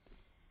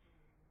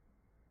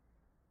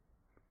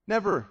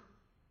 Never.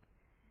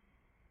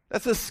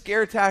 That's a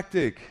scare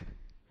tactic.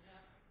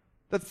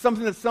 That's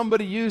something that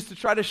somebody used to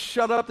try to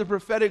shut up the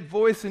prophetic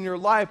voice in your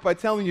life by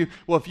telling you,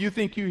 well, if you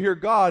think you hear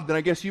God, then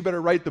I guess you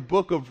better write the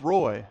book of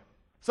Roy.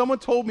 Someone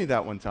told me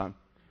that one time.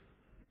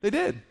 They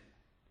did.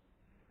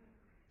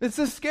 It's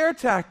a scare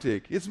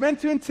tactic. It's meant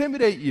to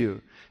intimidate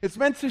you. It's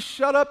meant to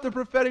shut up the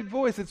prophetic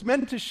voice. It's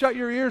meant to shut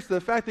your ears to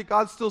the fact that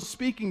God's still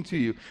speaking to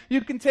you.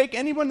 You can take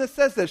anyone that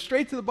says that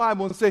straight to the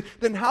Bible and say,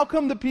 then how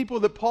come the people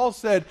that Paul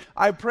said,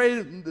 I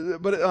pray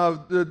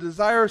the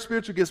desire of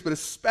spiritual gifts, but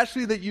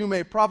especially that you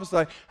may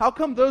prophesy, how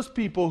come those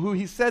people who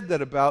he said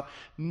that about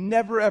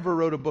never ever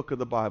wrote a book of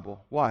the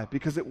Bible? Why?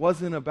 Because it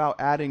wasn't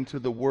about adding to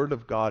the Word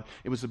of God.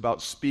 It was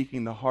about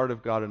speaking the heart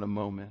of God in a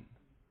moment.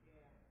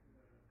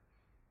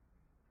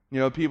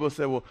 People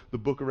say, well, the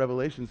book of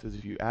Revelation says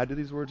if you add to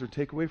these words or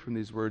take away from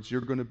these words, you're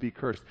going to be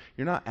cursed.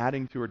 You're not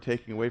adding to or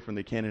taking away from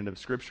the canon of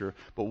Scripture.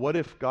 But what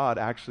if God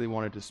actually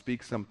wanted to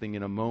speak something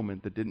in a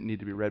moment that didn't need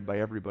to be read by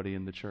everybody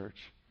in the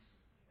church?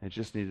 It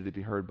just needed to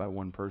be heard by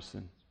one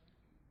person.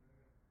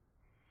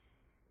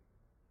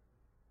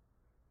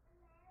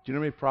 Do you know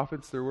how many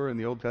prophets there were in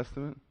the Old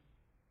Testament?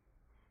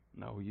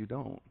 No, you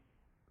don't.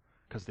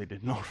 Because they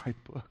did not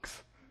write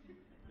books.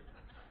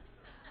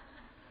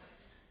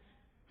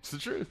 It's the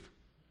truth.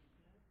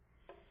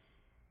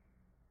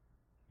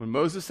 When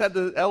Moses had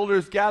the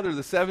elders gather,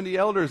 the 70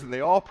 elders, and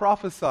they all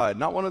prophesied,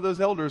 not one of those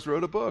elders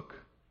wrote a book.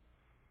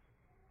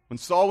 When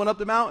Saul went up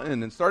the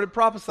mountain and started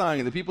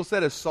prophesying, and the people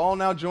said, has Saul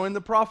now joined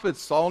the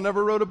prophets? Saul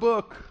never wrote a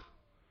book.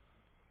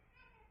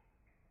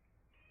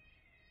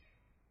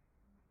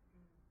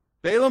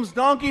 Balaam's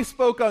donkey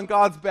spoke on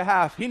God's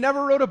behalf. He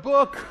never wrote a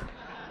book.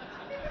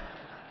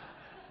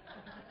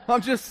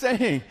 I'm just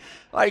saying,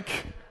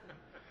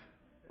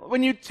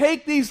 when you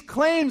take these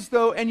claims,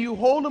 though, and you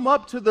hold them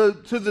up to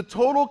the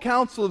total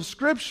counsel of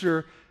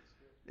Scripture,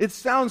 it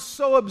sounds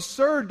so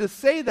absurd to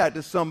say that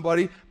to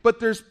somebody, but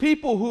there's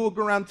people who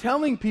go around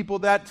telling people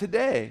that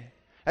today,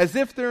 as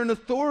if they're an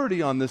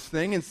authority on this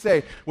thing, and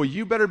say, well,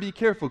 you better be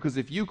careful, because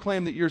if you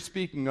claim that you're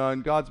speaking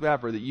on God's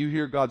behalf, or that you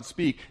hear God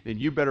speak, then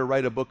you better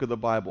write a book of the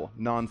Bible.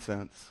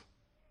 Nonsense.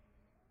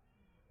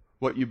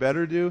 What you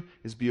better do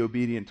is be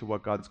obedient to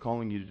what God's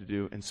calling you to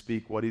do and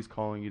speak what he's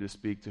calling you to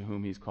speak to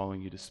whom he's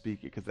calling you to speak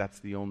it, because that's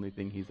the only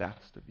thing he's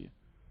asked of you.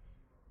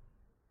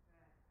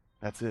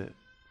 That's it.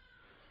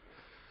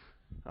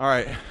 All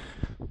right.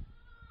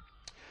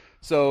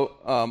 So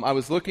I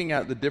was looking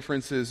at the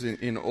differences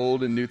in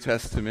Old and New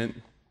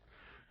Testament.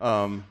 We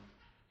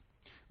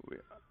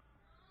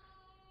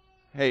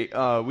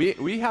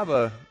have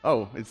a...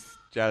 Oh, it's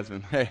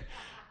Jasmine. Hey.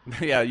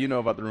 Yeah, you know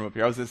about the room up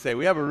here. I was going to say,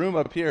 we have a room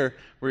up here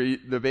where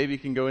the baby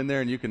can go in there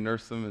and you can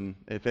nurse them, and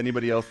if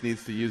anybody else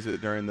needs to use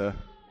it during the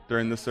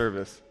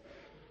service.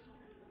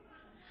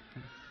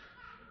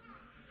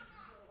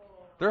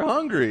 They're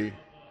hungry.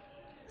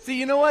 See,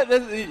 you know what?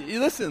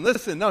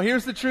 Listen. No,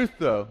 here's the truth,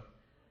 though.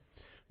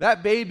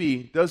 That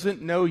baby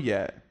doesn't know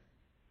yet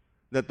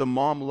that the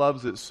mom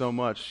loves it so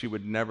much she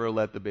would never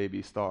let the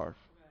baby starve.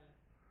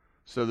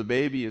 So the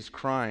baby is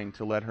crying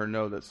to let her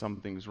know that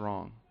something's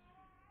wrong.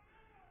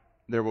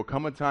 There will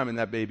come a time in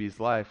that baby's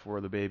life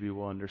where the baby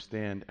will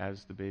understand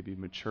as the baby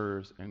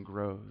matures and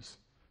grows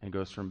and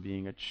goes from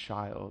being a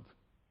child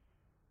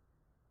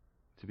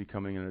to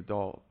becoming an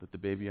adult, that the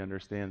baby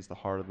understands the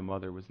heart of the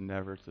mother was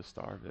never to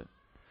starve it,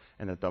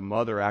 and that the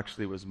mother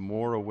actually was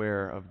more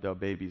aware of the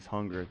baby's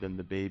hunger than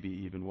the baby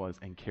even was,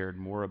 and cared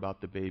more about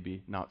the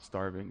baby not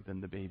starving than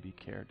the baby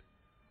cared.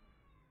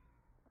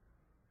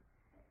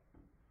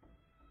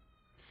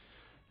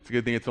 It's a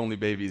good thing it's only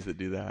babies that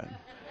do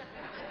that.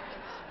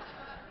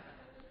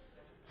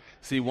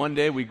 See, one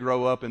day we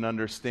grow up and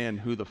understand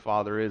who the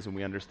Father is, and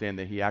we understand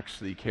that he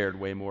actually cared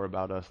way more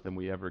about us than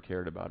we ever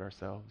cared about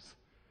ourselves.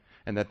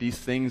 And that these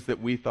things that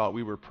we thought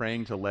we were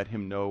praying to let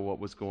him know what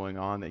was going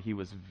on, that he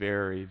was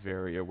very,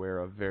 very aware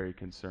of, very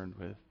concerned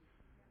with.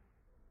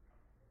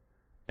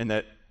 And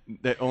that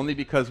only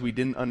because we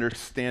didn't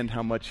understand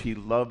how much he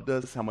loved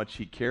us, how much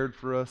he cared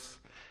for us,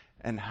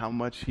 and how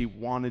much he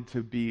wanted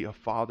to be a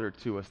father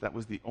to us, that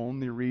was the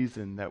only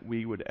reason that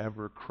we would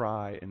ever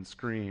cry and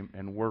scream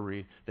and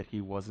worry that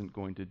he wasn't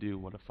going to do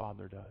what a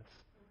father does.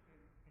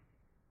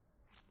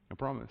 I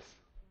promise.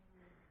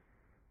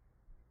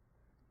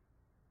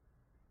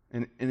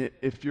 And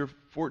if your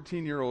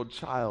 14-year-old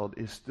child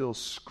is still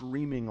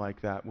screaming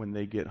like that when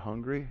they get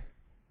hungry,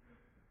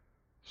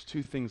 there's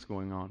two things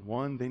going on.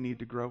 One, they need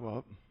to grow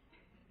up.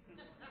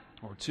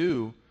 Or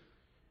two,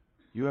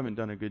 you haven't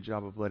done a good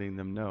job of letting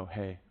them know,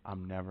 hey,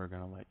 I'm never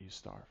going to let you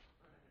starve.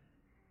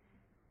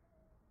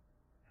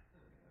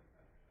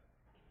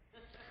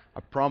 I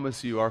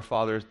promise you our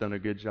Father has done a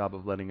good job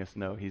of letting us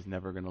know he's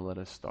never going to let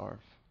us starve.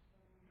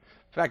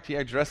 In fact, he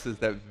addresses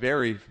that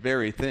very,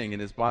 very thing in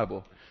his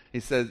Bible. He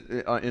says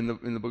in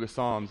the book of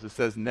Psalms, it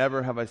says,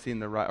 "Never have I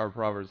seen or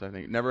Proverbs, I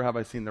think, never have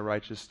I seen the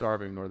righteous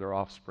starving, nor their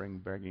offspring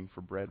begging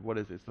for bread." What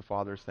is it? It's the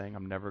Father saying,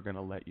 "I'm never going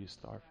to let you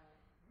starve.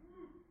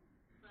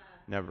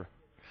 Never.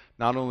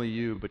 Not only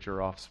you, but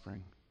your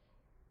offspring."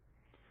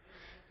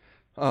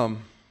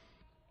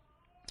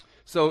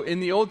 So in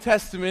the Old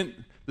Testament,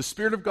 the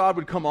Spirit of God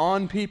would come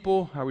on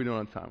people. How are we doing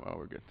on time? Oh,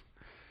 we're good.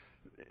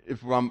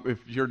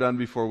 If you're done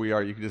before we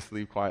are, you can just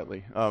leave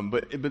quietly.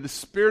 But the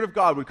Spirit of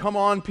God would come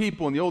on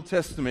people in the Old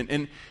Testament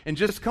and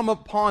just come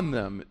upon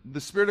them.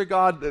 The Spirit of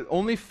God that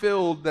only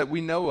filled, that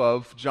we know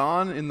of,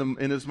 John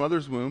in his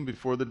mother's womb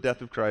before the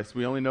death of Christ.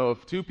 We only know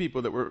of 2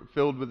 people that were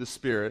filled with the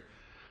Spirit.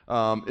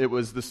 It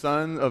was the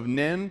son of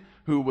Nin,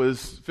 who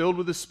was filled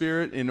with the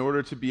Spirit in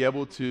order to be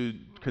able to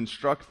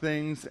construct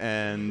things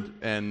and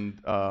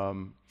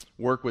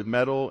work with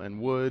metal and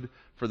wood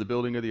for the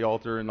building of the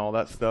altar and all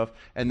that stuff.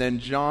 And then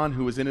John,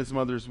 who was in his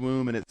mother's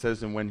womb, and it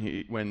says, and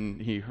when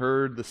he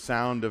heard the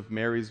sound of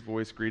Mary's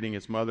voice greeting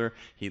his mother,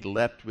 he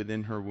leapt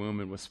within her womb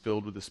and was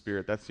filled with the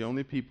Spirit. That's the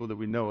only people that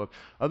we know of.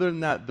 Other than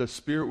that, the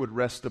Spirit would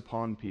rest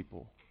upon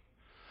people.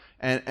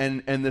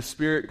 And the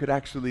Spirit could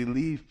actually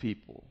leave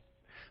people.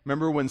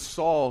 Remember when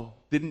Saul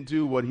didn't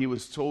do what he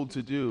was told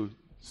to do,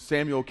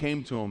 Samuel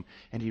came to him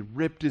and he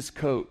ripped his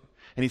coat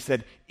and he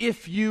said,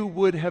 "If you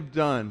would have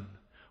done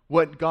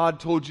what God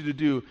told you to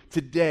do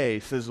today,"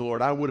 says the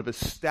Lord, "I would have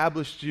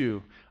established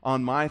you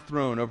on my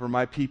throne over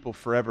my people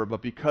forever.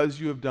 But because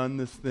you have done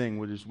this thing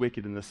which is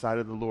wicked in the sight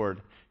of the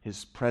Lord,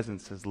 his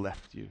presence has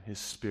left you. His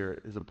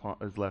Spirit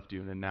has left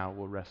you, and now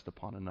will rest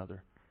upon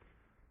another."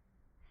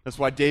 That's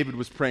why David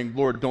was praying,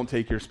 "Lord, don't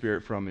take your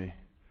Spirit from me."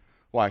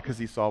 Why? Because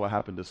he saw what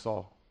happened to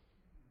Saul.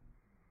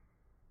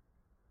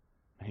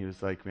 And he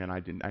was like, "Man,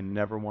 I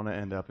never want to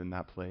end up in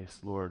that place.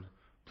 Lord,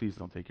 please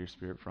don't take your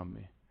Spirit from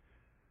me."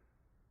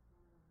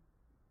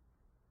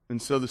 And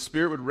so the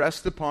Spirit would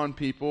rest upon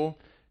people,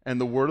 and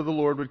the word of the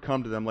Lord would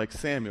come to them like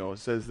Samuel. It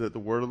says that the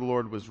word of the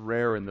Lord was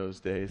rare in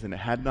those days, and it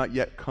had not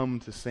yet come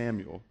to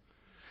Samuel.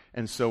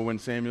 And so when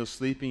Samuel's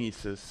sleeping, he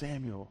says,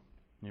 "Samuel."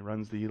 And he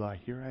runs to Eli,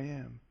 "Here I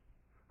am.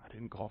 I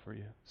didn't call for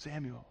you."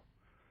 "Samuel,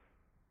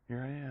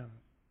 here I am.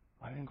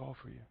 I didn't call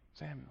for you."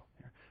 "Samuel,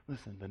 here."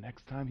 Listen, the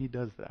next time he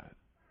does that,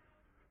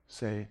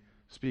 say,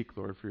 "Speak,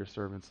 Lord, for your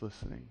servant's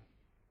listening."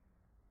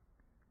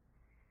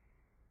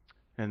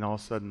 And all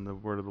of a sudden, the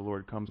word of the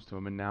Lord comes to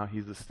him, and now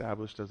he's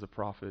established as a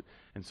prophet,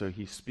 and so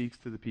he speaks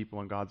to the people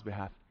on God's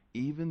behalf,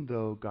 even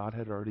though God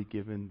had already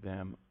given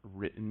them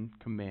written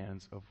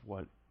commands of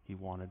what he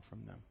wanted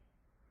from them.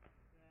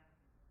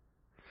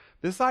 Yeah.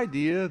 This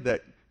idea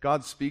that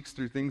God speaks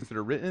through things that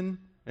are written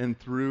and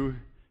through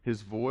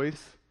his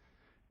voice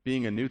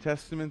being a New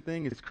Testament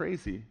thing is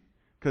crazy,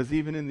 because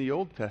even in the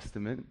Old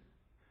Testament,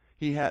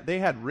 they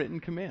had written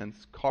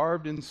commands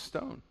carved in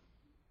stone.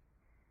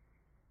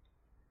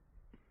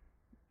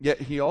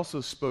 Yet he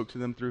also spoke to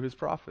them through his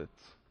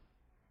prophets.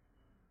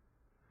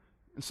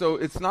 And so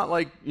it's not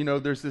like,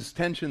 there's this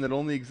tension that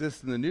only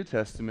exists in the New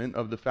Testament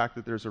of the fact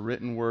that there's a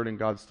written word and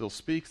God still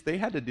speaks. They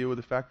had to deal with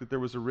the fact that there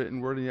was a written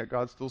word and yet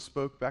God still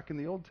spoke back in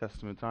the Old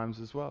Testament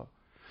times as well.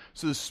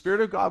 So the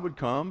Spirit of God would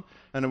come,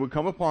 and it would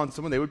come upon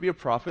someone. They would be a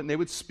prophet, and they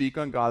would speak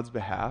on God's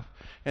behalf,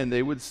 and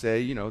they would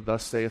say,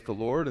 "Thus saith the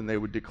Lord," and they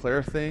would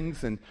declare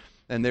things, and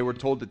they were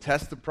told to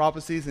test the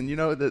prophecies. And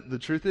the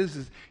truth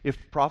is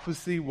if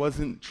prophecy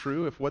wasn't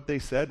true, if what they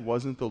said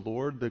wasn't the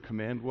Lord, the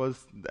command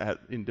was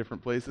in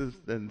different places,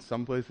 in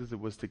some places it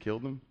was to kill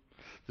them,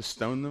 to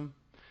stone them.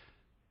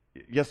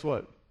 Guess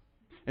what?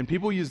 And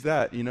people use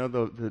that,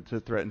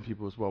 to threaten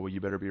people as well. "Well, you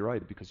better be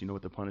right, because you know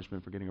what the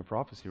punishment for getting a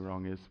prophecy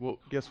wrong is." Well,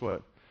 guess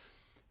what?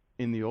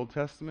 In the Old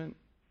Testament,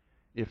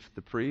 if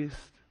the priest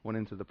went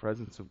into the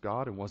presence of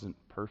God and wasn't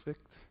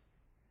perfect,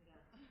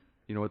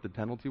 you know what the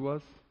penalty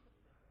was?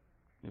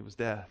 It was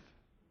death.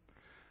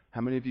 How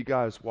many of you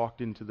guys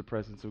walked into the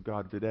presence of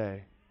God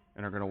today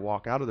and are going to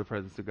walk out of the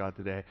presence of God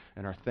today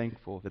and are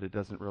thankful that it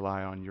doesn't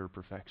rely on your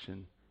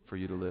perfection for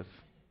you to live?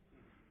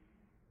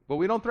 But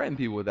we don't threaten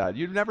people with that.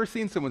 You've never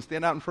seen someone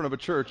stand out in front of a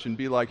church and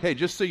be like, "Hey,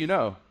 just so you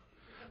know,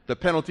 the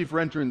penalty for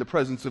entering the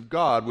presence of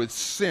God with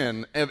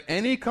sin of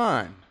any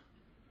kind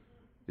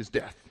is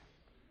death.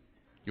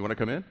 You want to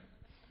come in?"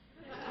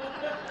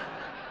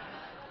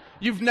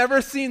 You've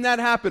never seen that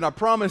happen, I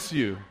promise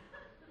you.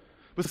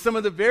 But some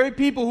of the very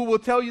people who will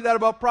tell you that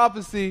about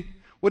prophecy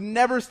would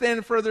never stand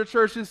in front of their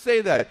church and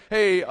say that.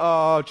 "Hey,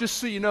 just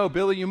so you know,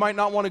 Billy, you might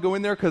not want to go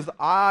in there because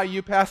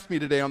you passed me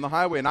today on the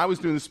highway and I was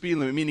doing the speed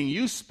limit," meaning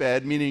you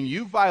sped, meaning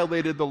you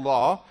violated the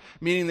law,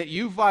 meaning that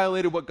you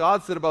violated what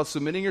God said about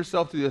submitting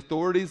yourself to the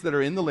authorities that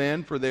are in the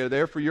land, for they're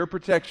there for your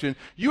protection.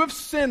 You have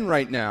sinned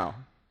right now.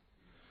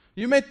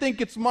 You may think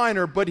it's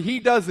minor, but he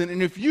doesn't.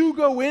 And if you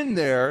go in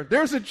there,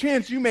 there's a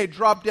chance you may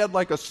drop dead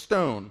like a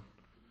stone,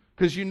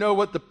 because you know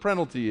what the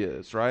penalty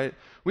is, right?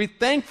 We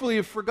thankfully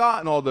have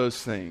forgotten all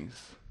those things.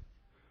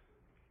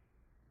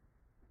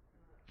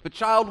 If a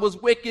child was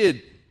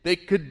wicked, they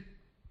could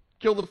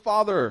kill the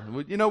father.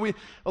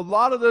 A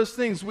lot of those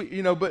things,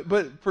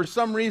 but for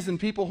some reason,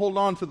 people hold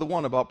on to the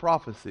one about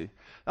prophecy.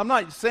 I'm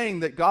not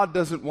saying that God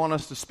doesn't want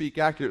us to speak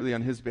accurately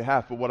on his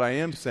behalf, but what I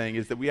am saying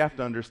is that we have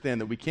to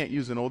understand that we can't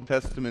use an Old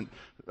Testament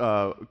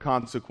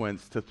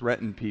consequence to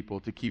threaten people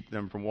to keep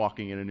them from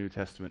walking in a New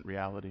Testament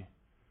reality.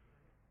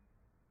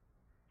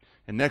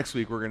 And next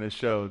week, we're going to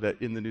show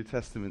that in the New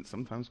Testament,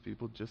 sometimes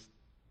people just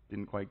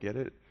didn't quite get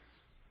it.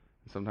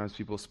 Sometimes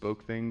people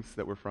spoke things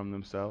that were from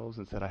themselves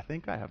and said, I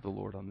think I have the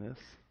Lord on this.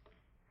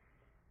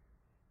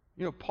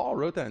 Paul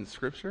wrote that in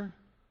Scripture.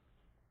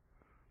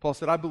 Paul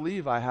said, I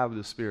believe I have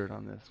the Spirit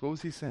on this. What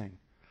was he saying?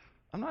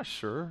 I'm not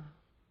sure,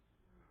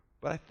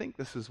 but I think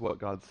this is what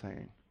God's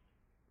saying.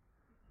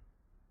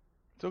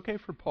 It's okay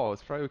for Paul.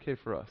 It's probably okay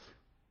for us.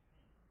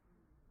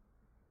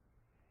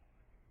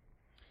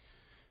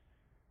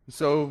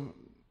 So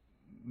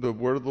the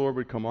word of the Lord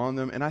would come on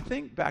them. And I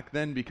think back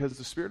then, because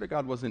the Spirit of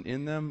God wasn't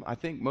in them, I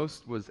think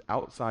most was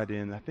outside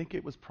in. I think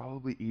it was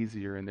probably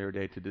easier in their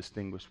day to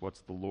distinguish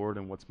what's the Lord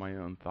and what's my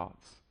own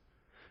thoughts.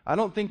 I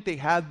don't think they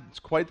had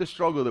quite the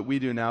struggle that we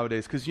do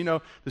nowadays, because,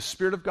 the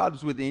Spirit of God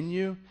is within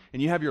you,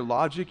 and you have your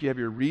logic, you have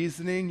your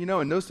reasoning,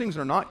 and those things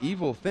are not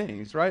evil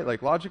things, right?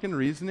 Like logic and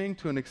reasoning,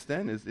 to an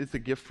extent, it's a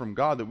gift from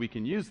God that we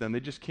can use them.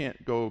 They just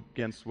can't go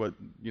against what,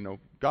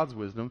 God's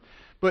wisdom.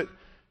 But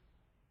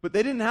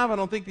they didn't have, I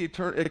don't think, the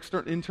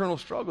internal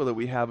struggle that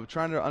we have of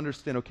trying to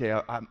understand, okay,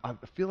 I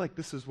feel like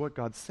this is what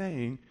God's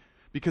saying,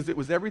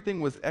 because everything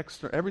was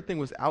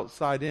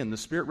outside in. The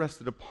Spirit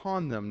rested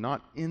upon them,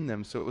 not in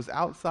them. So it was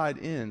outside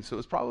in. So it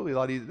was probably a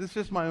lot easier. This is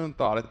just my own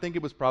thought. I think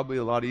it was probably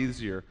a lot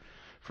easier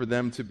for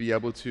them to be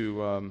able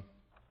to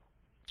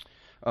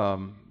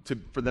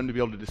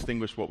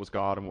distinguish what was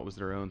God and what was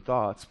their own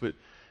thoughts. But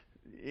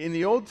in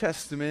the Old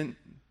Testament,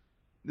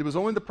 it was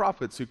only the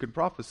prophets who could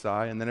prophesy,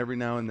 and then every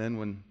now and then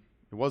when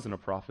it wasn't a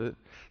prophet.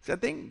 See, I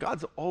think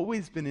God's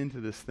always been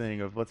into this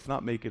thing of let's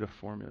not make it a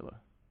formula.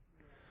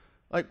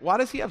 Like, why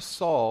does he have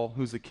Saul,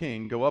 who's a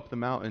king, go up the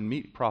mountain and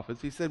meet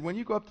prophets? He said, when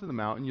you go up to the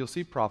mountain, you'll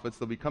see prophets.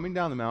 They'll be coming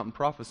down the mountain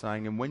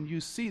prophesying, and when you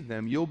see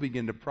them, you'll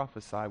begin to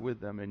prophesy with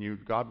them,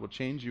 and God will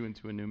change you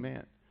into a new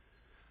man.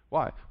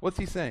 Why? What's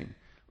he saying?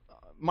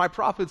 My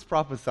prophets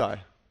prophesy,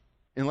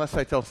 unless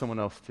I tell someone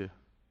else to.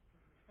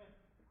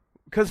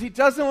 Because he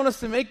doesn't want us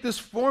to make this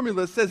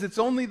formula that says it's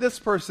only this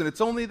person, it's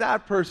only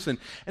that person.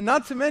 And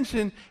not to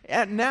mention,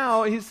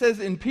 now, he says,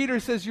 and Peter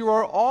says, you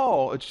are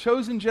all a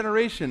chosen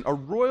generation, a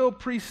royal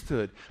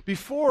priesthood.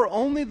 Before,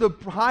 only the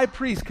high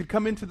priest could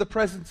come into the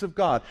presence of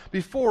God.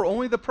 Before,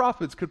 only the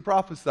prophets could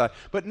prophesy.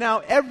 But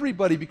now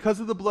everybody, because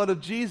of the blood of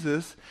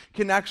Jesus,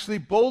 can actually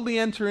boldly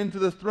enter into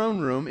the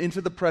throne room,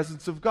 into the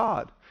presence of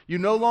God. You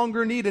no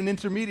longer need an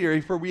intermediary,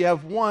 for we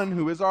have one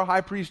who is our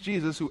high priest,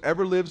 Jesus, who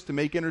ever lives to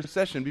make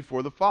intercession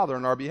before the Father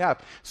on our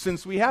behalf.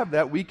 Since we have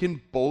that, we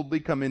can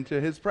boldly come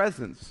into his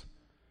presence.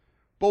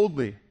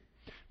 Boldly.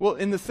 Well,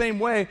 in the same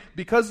way,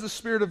 because the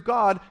Spirit of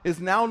God is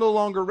now no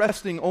longer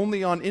resting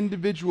only on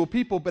individual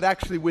people, but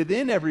actually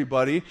within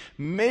everybody,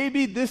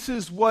 maybe this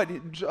is what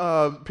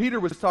Peter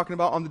was talking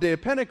about on the day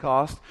of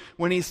Pentecost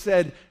when he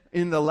said,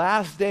 in the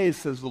last days,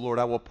 says the Lord,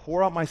 I will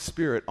pour out my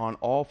Spirit on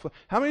all.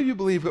 How many of you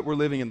believe that we're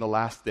living in the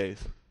last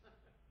days?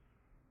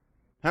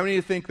 How many of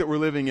you think that we're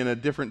living in a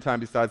different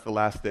time besides the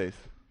last days?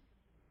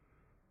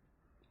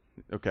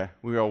 Okay,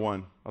 we all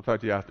won. I'll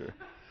talk to you after.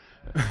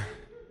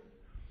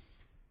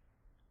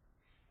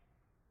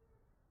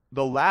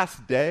 The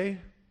last day,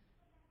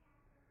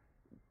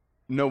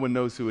 no one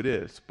knows who it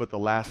is, but the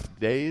last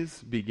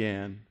days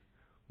began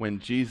when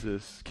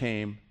Jesus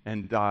came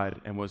and died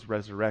and was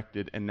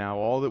resurrected, and now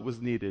all that was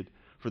needed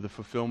for the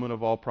fulfillment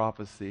of all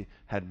prophecy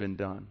had been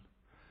done.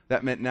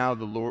 That meant now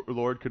the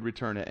Lord could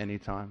return at any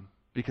time,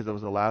 because it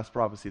was the last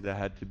prophecy that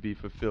had to be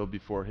fulfilled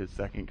before his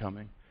second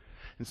coming.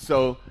 And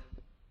so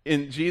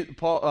Peter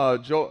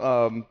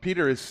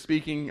is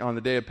speaking on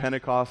the day of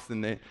Pentecost,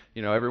 and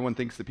everyone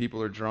thinks that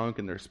people are drunk,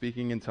 and they're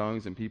speaking in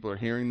tongues, and people are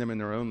hearing them in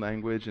their own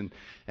language. And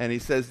he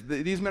says,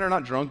 these men are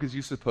not drunk as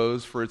you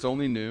suppose, for it's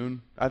only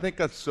noon. I think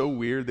that's so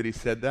weird that he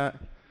said that.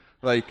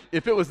 Like,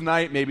 if it was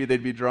night, maybe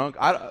they'd be drunk.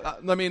 I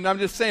mean, I'm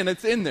just saying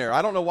it's in there.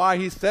 I don't know why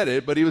he said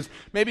it, but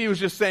maybe he was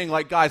just saying,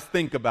 like, guys,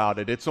 think about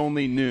it. It's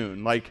only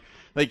noon. Like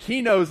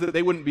he knows that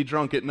they wouldn't be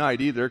drunk at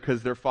night either,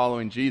 because they're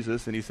following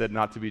Jesus, and he said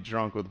not to be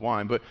drunk with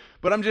wine. But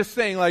I'm just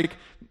saying, like,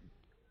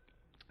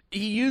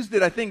 he used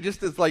it, I think,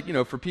 just as, like,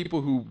 for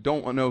people who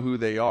don't know who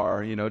they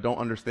are, don't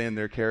understand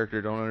their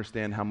character, don't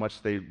understand how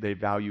much they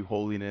value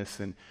holiness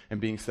and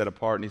being set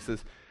apart. And he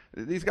says,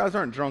 these guys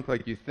aren't drunk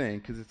like you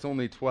think, because it's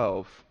only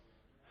 12.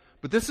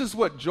 But this is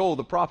what Joel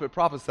the prophet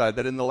prophesied,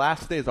 that in the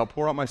last days I'll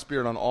pour out my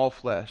Spirit on all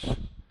flesh.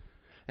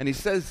 And he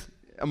says,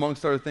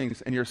 amongst other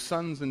things, and your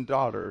sons and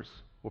daughters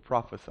will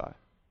prophesy.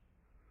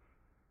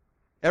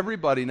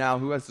 Everybody now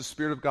who has the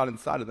Spirit of God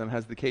inside of them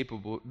has the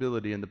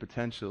capability and the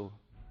potential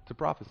to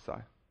prophesy.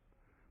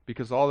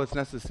 Because all that's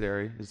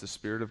necessary is the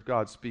Spirit of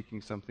God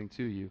speaking something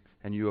to you,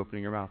 and you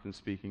opening your mouth and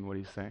speaking what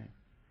he's saying.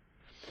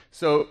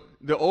 So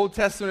the Old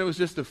Testament, it was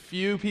just a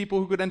few people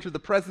who could enter the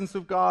presence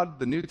of God.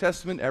 The New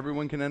Testament,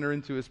 everyone can enter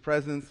into his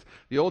presence.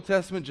 The Old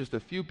Testament, just a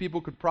few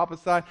people could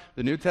prophesy.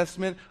 The New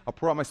Testament, I'll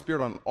pour out my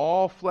spirit on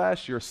all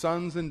flesh. Your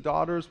sons and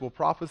daughters will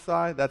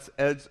prophesy.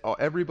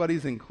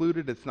 Everybody's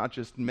included. It's not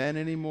just men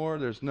anymore.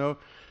 There's no,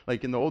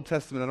 like in the Old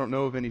Testament, I don't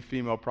know of any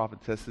female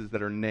prophetesses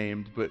that are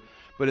named, but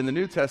in the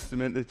New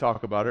Testament, they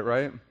talk about it,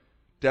 right?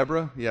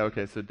 Deborah? Yeah,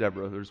 okay, so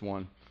Deborah, there's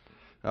one.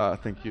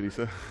 Thank you,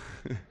 Lisa.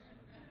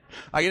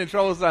 I get in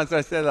trouble sometimes.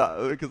 I say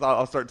that because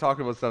I'll start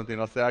talking about something.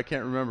 I'll say I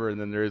can't remember, and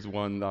then there is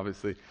one,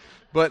 obviously.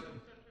 But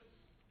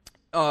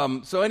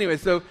so anyway,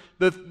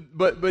 but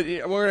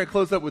we're going to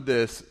close up with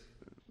this.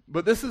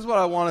 But this is what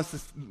I want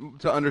us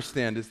to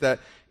understand: is that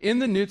in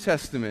the New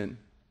Testament,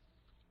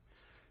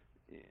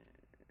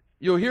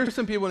 you'll hear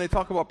some people when they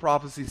talk about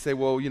prophecy say,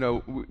 "Well,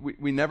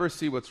 we never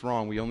see what's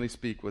wrong. We only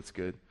speak what's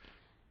good."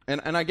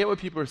 And I get what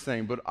people are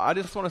saying, but I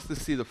just want us to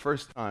see the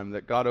first time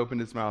that God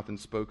opened his mouth and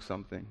spoke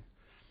something.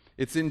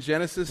 It's in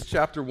Genesis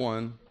chapter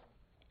 1,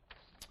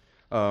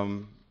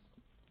 and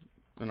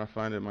I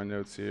find it in my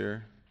notes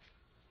here.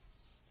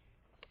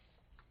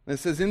 And it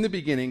says, "In the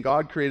beginning,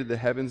 God created the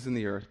heavens and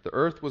the earth. The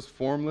earth was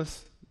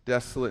formless,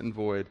 desolate, and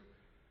void,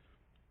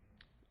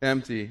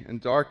 empty,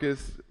 and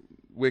darkest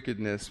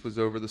wickedness was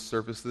over the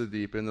surface of the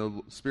deep, and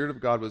the Spirit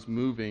of God was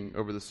moving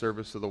over the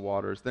surface of the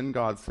waters. Then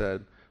God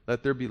said,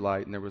 'Let there be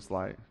light,' and there was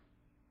light."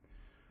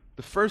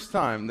 The first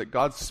time that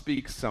God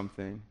speaks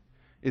something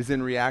is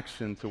in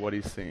reaction to what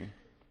he's seeing.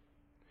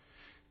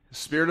 The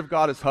Spirit of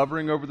God is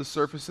hovering over the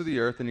surface of the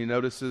earth, and he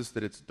notices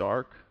that it's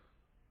dark,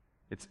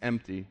 it's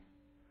empty,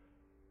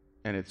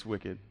 and it's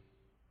wicked.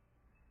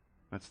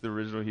 That's the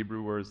original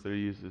Hebrew words that he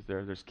uses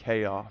there. There's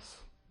chaos,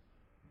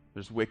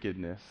 there's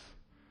wickedness,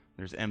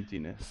 there's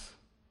emptiness.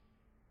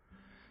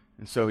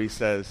 And so he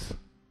says,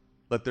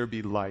 "Let there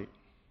be light."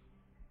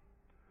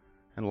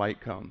 And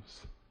light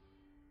comes.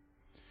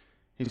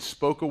 He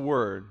spoke a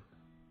word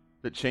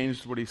that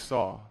changed what he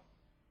saw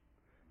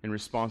in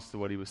response to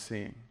what he was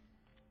seeing.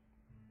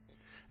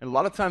 And a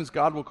lot of times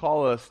God will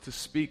call us to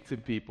speak to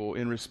people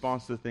in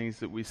response to things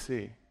that we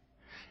see.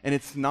 And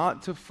it's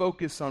not to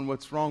focus on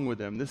what's wrong with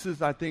them. This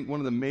is, I think, one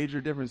of the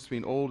major differences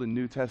between Old and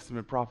New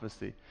Testament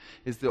prophecy.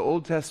 Is the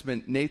Old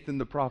Testament, Nathan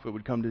the prophet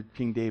would come to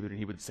King David and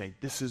he would say,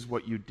 "This is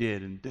what you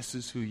did and this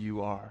is who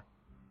you are."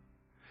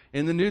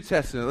 In the New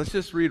Testament, let's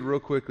just read real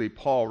quickly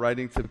Paul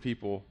writing to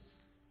people.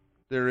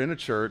 They're in a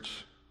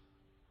church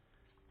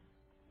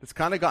that's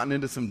kind of gotten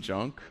into some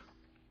junk.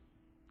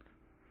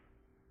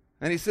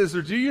 And he says,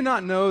 "Or do you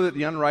not know that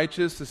the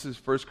unrighteous," this is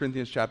 1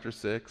 Corinthians chapter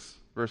 6,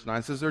 verse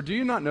 9, says, "Or do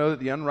you not know that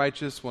the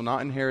unrighteous will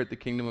not inherit the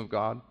kingdom of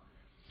God?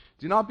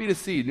 Do not be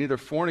deceived, neither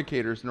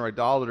fornicators, nor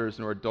idolaters,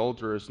 nor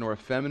adulterers, nor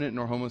effeminate,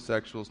 nor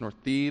homosexuals, nor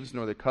thieves,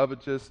 nor the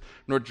covetous,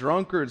 nor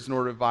drunkards,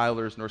 nor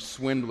revilers, nor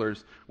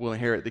swindlers will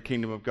inherit the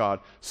kingdom of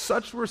God.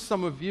 Such were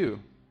some of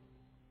you.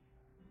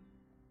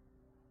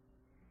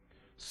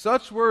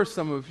 Such were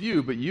some of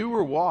you, but you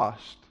were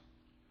washed,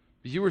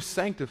 but you were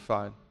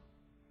sanctified,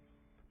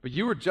 but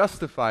you were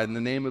justified in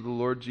the name of the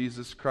Lord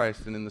Jesus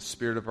Christ and in the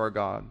Spirit of our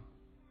God."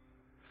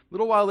 A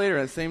little while later,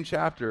 in that same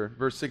chapter,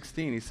 verse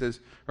 16, he says,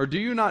 "Or do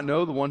you not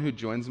know the one who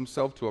joins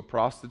himself to a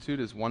prostitute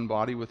is one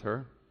body with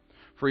her?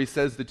 For he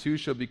says the two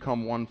shall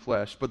become one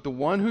flesh. But the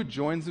one who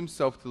joins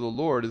himself to the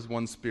Lord is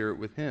one spirit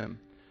with him.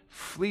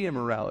 Flee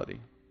immorality.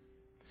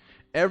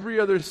 Every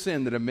other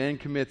sin that a man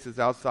commits is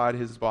outside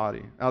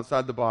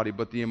the body,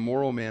 but the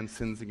immoral man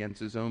sins against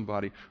his own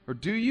body. Or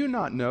do you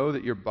not know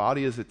that your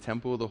body is a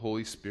temple of the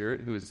Holy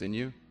Spirit who is in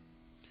you,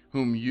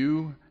 whom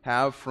you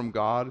have from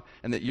God,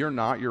 and that you're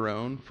not your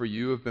own, for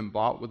you have been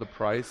bought with a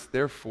price?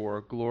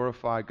 Therefore,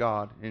 glorify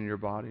God in your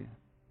body."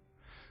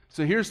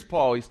 So here's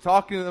Paul. He's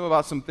talking to them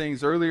about some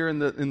things earlier in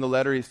the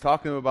letter. He's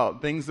talking to them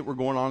about things that were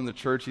going on in the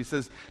church. He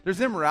says, there's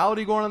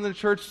immorality going on in the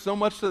church, so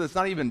much so that it's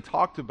not even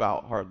talked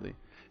about hardly.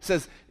 He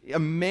says, a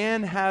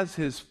man has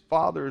his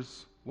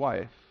father's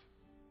wife.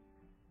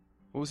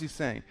 What was he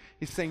saying?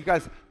 He's saying,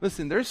 guys,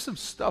 listen, there's some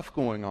stuff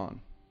going on.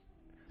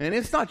 And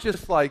it's not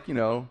just like,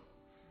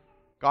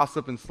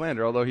 gossip and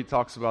slander, although he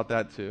talks about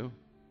that too.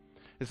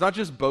 It's not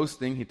just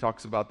boasting. He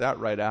talks about that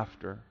right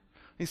after.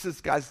 He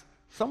says, guys,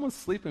 someone's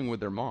sleeping with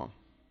their mom.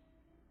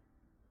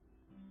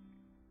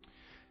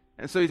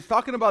 And so he's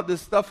talking about this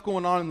stuff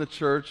going on in the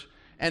church,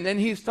 and then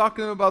he's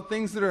talking about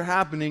things that are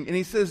happening, and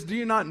he says, do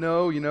you not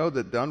know,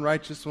 that the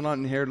unrighteous will not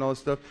inherit and all this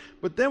stuff?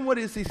 But then what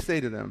does he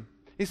say to them?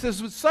 He says,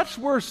 such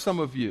were some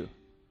of you.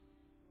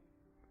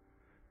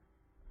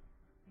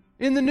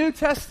 In the New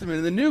Testament,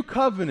 in the New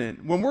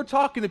Covenant, when we're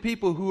talking to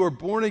people who are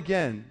born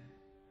again,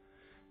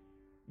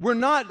 we're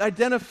not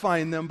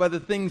identifying them by the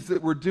things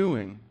that we're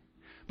doing,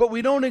 but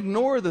we don't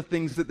ignore the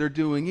things that they're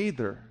doing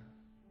either.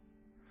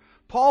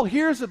 Paul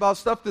hears about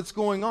stuff that's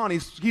going on.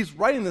 He's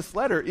writing this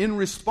letter in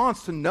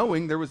response to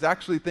knowing there was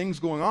actually things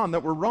going on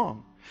that were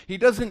wrong. He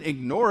doesn't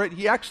ignore it.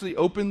 He actually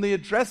openly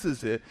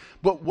addresses it.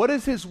 But what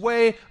is his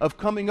way of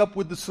coming up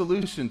with the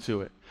solution to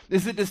it?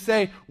 Is it to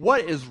say,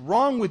 what is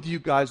wrong with you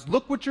guys?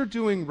 Look what you're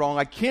doing wrong.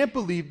 I can't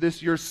believe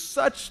this. You're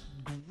such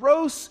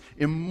gross,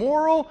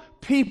 immoral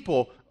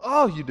people.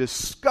 Oh, you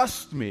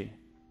disgust me.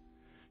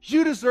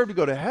 You deserve to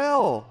go to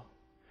hell.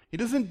 He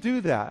doesn't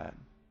do that.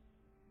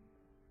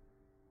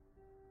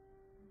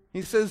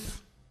 He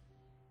says,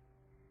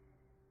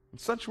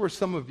 such were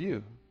some of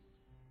you.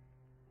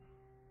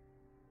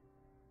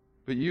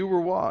 But you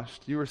were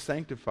washed, you were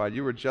sanctified,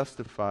 you were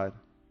justified.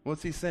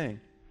 What's he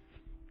saying?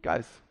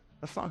 Guys,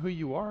 that's not who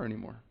you are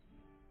anymore.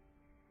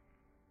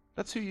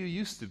 That's who you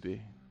used to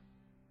be.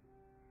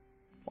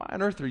 Why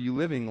on earth are you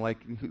living like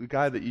the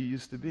guy that you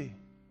used to be?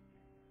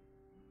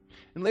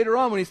 And later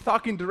on, when he's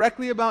talking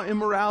directly about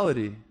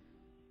immorality,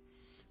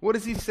 what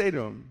does he say to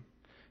him?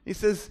 He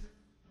says,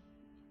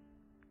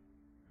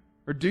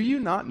 or do you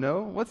not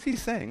know? What's he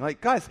saying?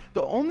 Like, guys,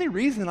 the only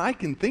reason I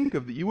can think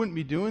of that you wouldn't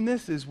be doing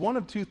this is one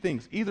of two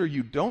things. Either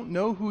you don't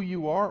know who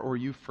you are or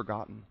you've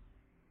forgotten.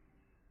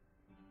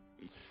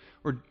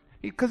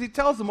 Because he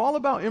tells them all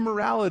about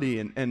immorality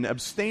and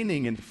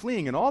abstaining and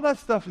fleeing and all that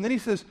stuff. And then he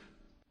says,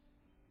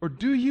 or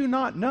do you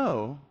not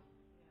know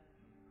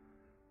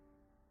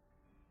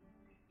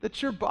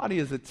that your body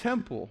is a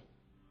temple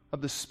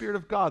of the Spirit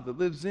of God that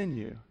lives in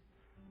you?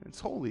 It's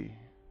holy.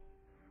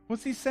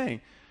 What's he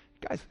saying?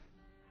 Guys,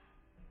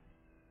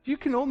 you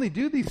can only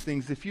do these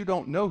things if you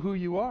don't know who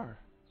you are.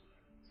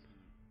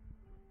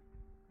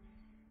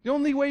 The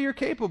only way you're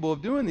capable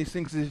of doing these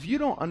things is if you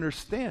don't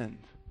understand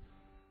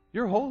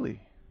you're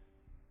holy.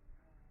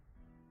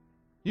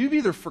 You've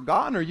either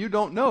forgotten or you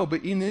don't know,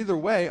 but in either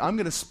way, I'm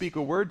going to speak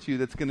a word to you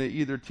that's going to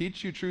either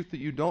teach you truth that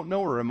you don't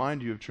know or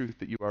remind you of truth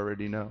that you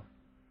already know.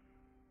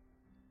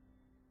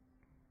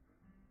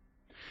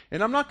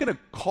 And I'm not going to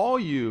call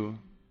you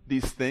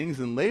these things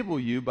and label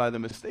you by the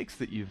mistakes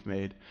that you've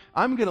made.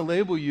 I'm going to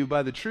label you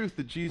by the truth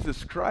that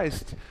Jesus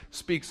Christ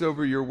speaks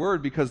over your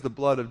word, because the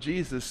blood of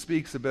Jesus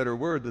speaks a better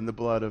word than the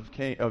blood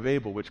of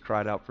Abel, which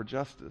cried out for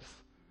justice.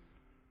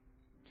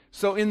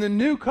 So in the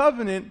new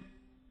covenant,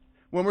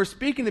 when we're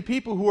speaking to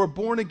people who are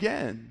born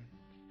again,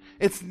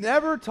 it's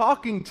never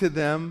talking to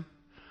them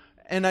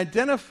and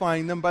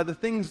identifying them by the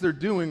things they're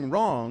doing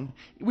wrong.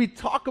 We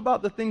talk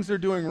about the things they're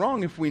doing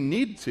wrong if we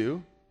need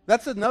to.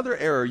 That's another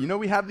error. You know,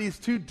 we have these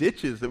two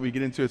ditches that we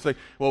get into. It's like,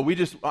 well, we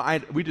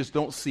just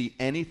don't see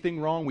anything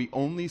wrong. We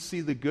only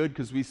see the good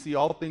because we see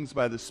all things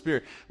by the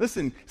Spirit.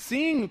 Listen,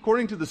 seeing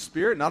according to the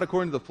Spirit, not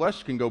according to the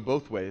flesh, can go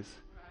both ways.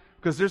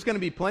 Because there's going to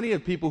be plenty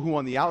of people who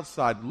on the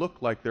outside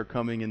look like they're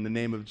coming in the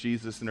name of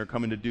Jesus and are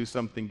coming to do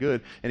something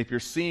good. And if you're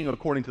seeing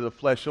according to the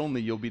flesh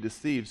only, you'll be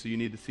deceived. So you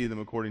need to see them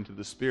according to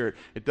the Spirit.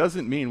 It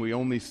doesn't mean we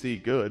only see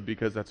good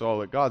because that's all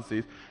that God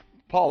sees.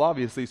 Paul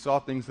obviously saw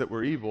things that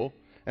were evil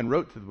and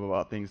wrote to them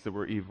about things that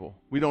were evil.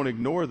 We don't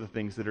ignore the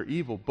things that are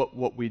evil, but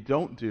what we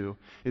don't do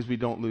is we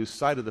don't lose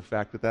sight of the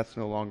fact that that's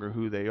no longer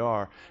who they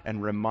are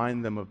and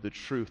remind them of the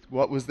truth.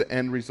 What was the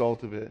end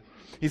result of it?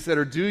 He said,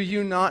 or do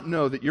you not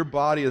know that your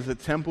body is a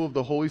temple of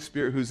the Holy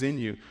Spirit who's in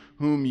you,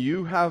 whom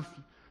you have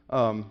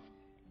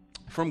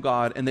from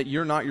God, and that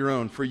you're not your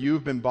own, for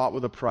you've been bought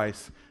with a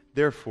price.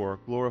 Therefore,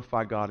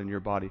 glorify God in your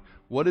body.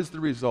 What is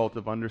the result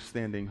of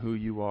understanding who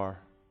you are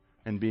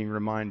and being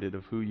reminded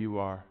of who you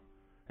are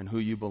and who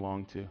you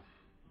belong to?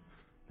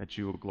 That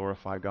you will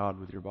glorify God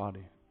with your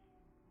body.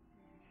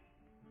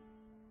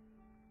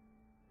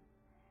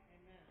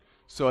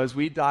 So as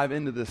we dive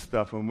into this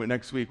stuff, and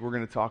next week we're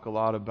going to talk a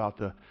lot about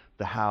the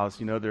house.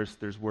 You know,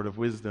 there's word of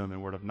wisdom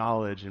and word of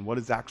knowledge, and what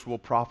is actual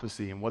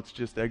prophecy and what's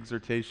just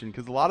exhortation.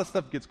 Because a lot of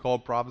stuff gets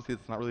called prophecy.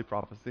 It's not really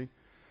prophecy.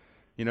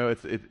 You know,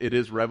 it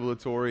is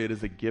revelatory. It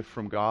is a gift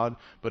from God,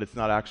 but it's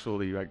not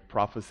actually like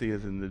prophecy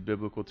as in the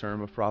biblical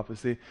term of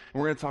prophecy.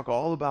 And we're going to talk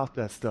all about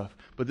that stuff.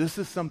 But this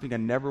is something I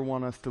never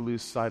want us to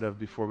lose sight of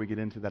before we get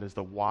into that, is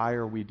the why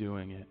are we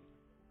doing it?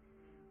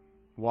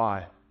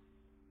 Why?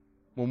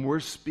 When we're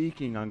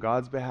speaking on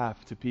God's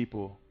behalf to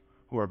people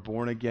who are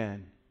born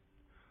again,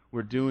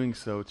 we're doing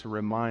so to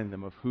remind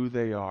them of who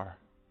they are,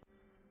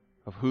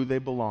 of who they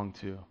belong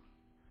to,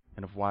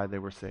 and of why they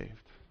were saved.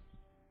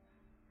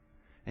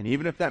 And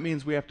even if that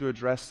means we have to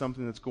address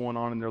something that's going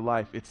on in their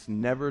life, it's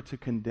never to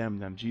condemn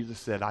them. Jesus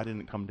said, I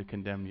didn't come to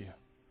condemn you.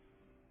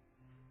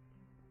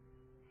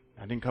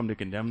 I didn't come to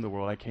condemn the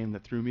world. I came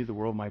that through me the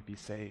world might be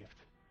saved.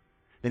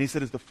 Then he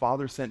said, as the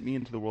Father sent me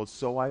into the world,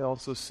 so I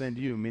also send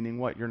you. Meaning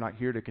what? You're not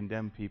here to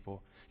condemn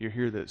people. You're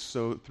here that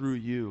so through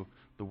you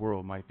the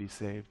world might be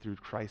saved. Through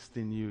Christ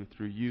in you,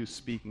 through you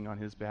speaking on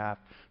his behalf,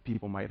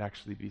 people might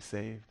actually be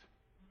saved.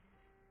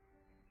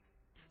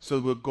 So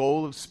the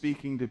goal of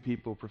speaking to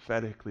people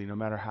prophetically, no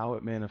matter how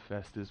it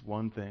manifests, is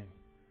one thing: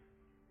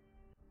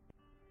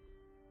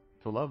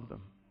 to love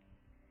them.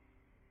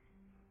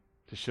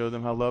 To show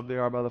them how loved they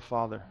are by the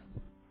Father.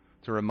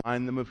 To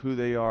remind them of who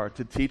they are.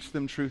 To teach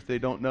them truth they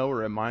don't know or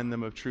remind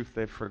them of truth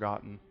they've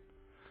forgotten.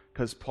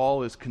 Because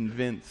Paul is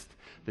convinced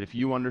that if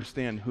you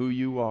understand who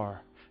you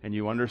are, and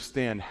you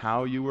understand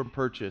how you were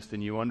purchased,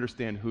 and you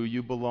understand who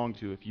you belong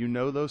to, if you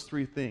know those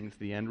three things,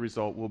 the end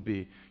result will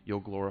be you'll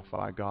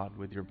glorify God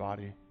with your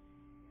body.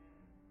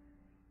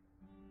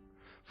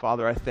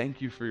 Father, I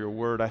thank you for your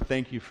word. I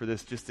thank you for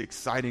this just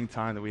exciting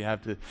time that we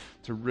have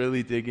to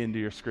really dig into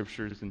your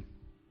scriptures. And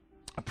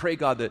I pray,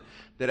 God,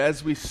 that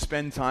as we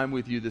spend time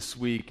with you this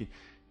week,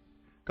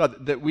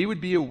 God, that we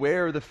would be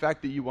aware of the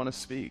fact that you want to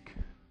speak.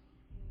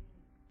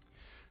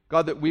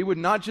 God, that we would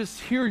not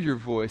just hear your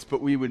voice,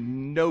 but we would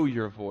know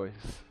your voice.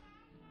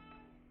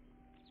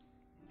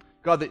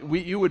 God, that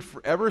you would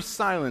forever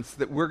silence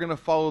that we're going to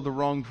follow the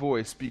wrong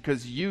voice,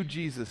 because you,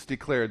 Jesus,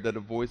 declared that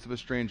a voice of a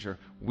stranger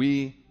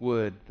we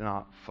would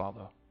not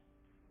follow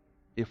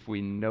if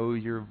we know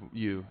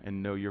you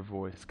and know your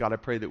voice. God, I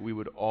pray that we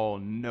would all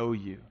know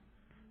you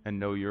and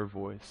know your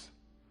voice,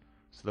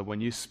 so that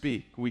when you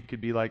speak, we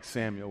could be like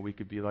Samuel, we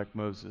could be like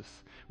Moses,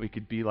 we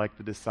could be like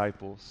the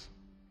disciples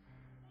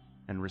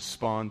and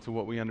respond to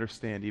what we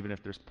understand, even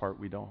if there's part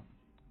we don't,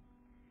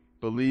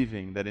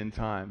 believing that in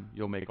time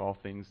you'll make all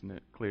things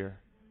clear.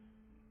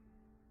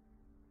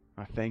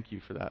 I thank you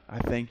for that. I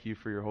thank you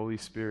for your Holy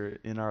Spirit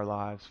in our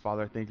lives.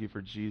 Father, I thank you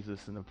for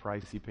Jesus and the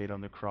price he paid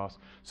on the cross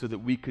so that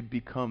we could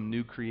become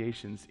new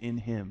creations in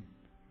him,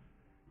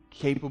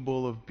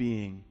 capable of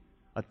being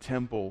a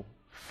temple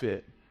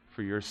fit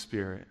for your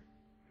Spirit,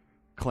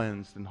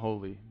 cleansed and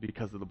holy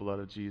because of the blood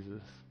of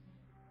Jesus.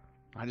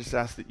 I just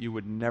ask that you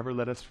would never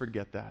let us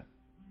forget that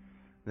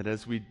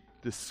as we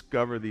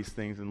discover these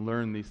things and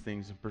learn these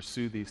things and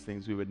pursue these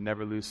things, we would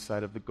never lose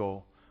sight of the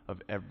goal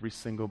of every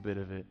single bit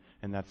of it,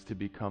 and that's to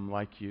become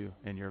like you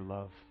and your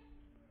love.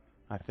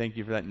 I thank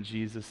you for that in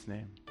Jesus'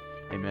 name.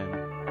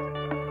 Amen.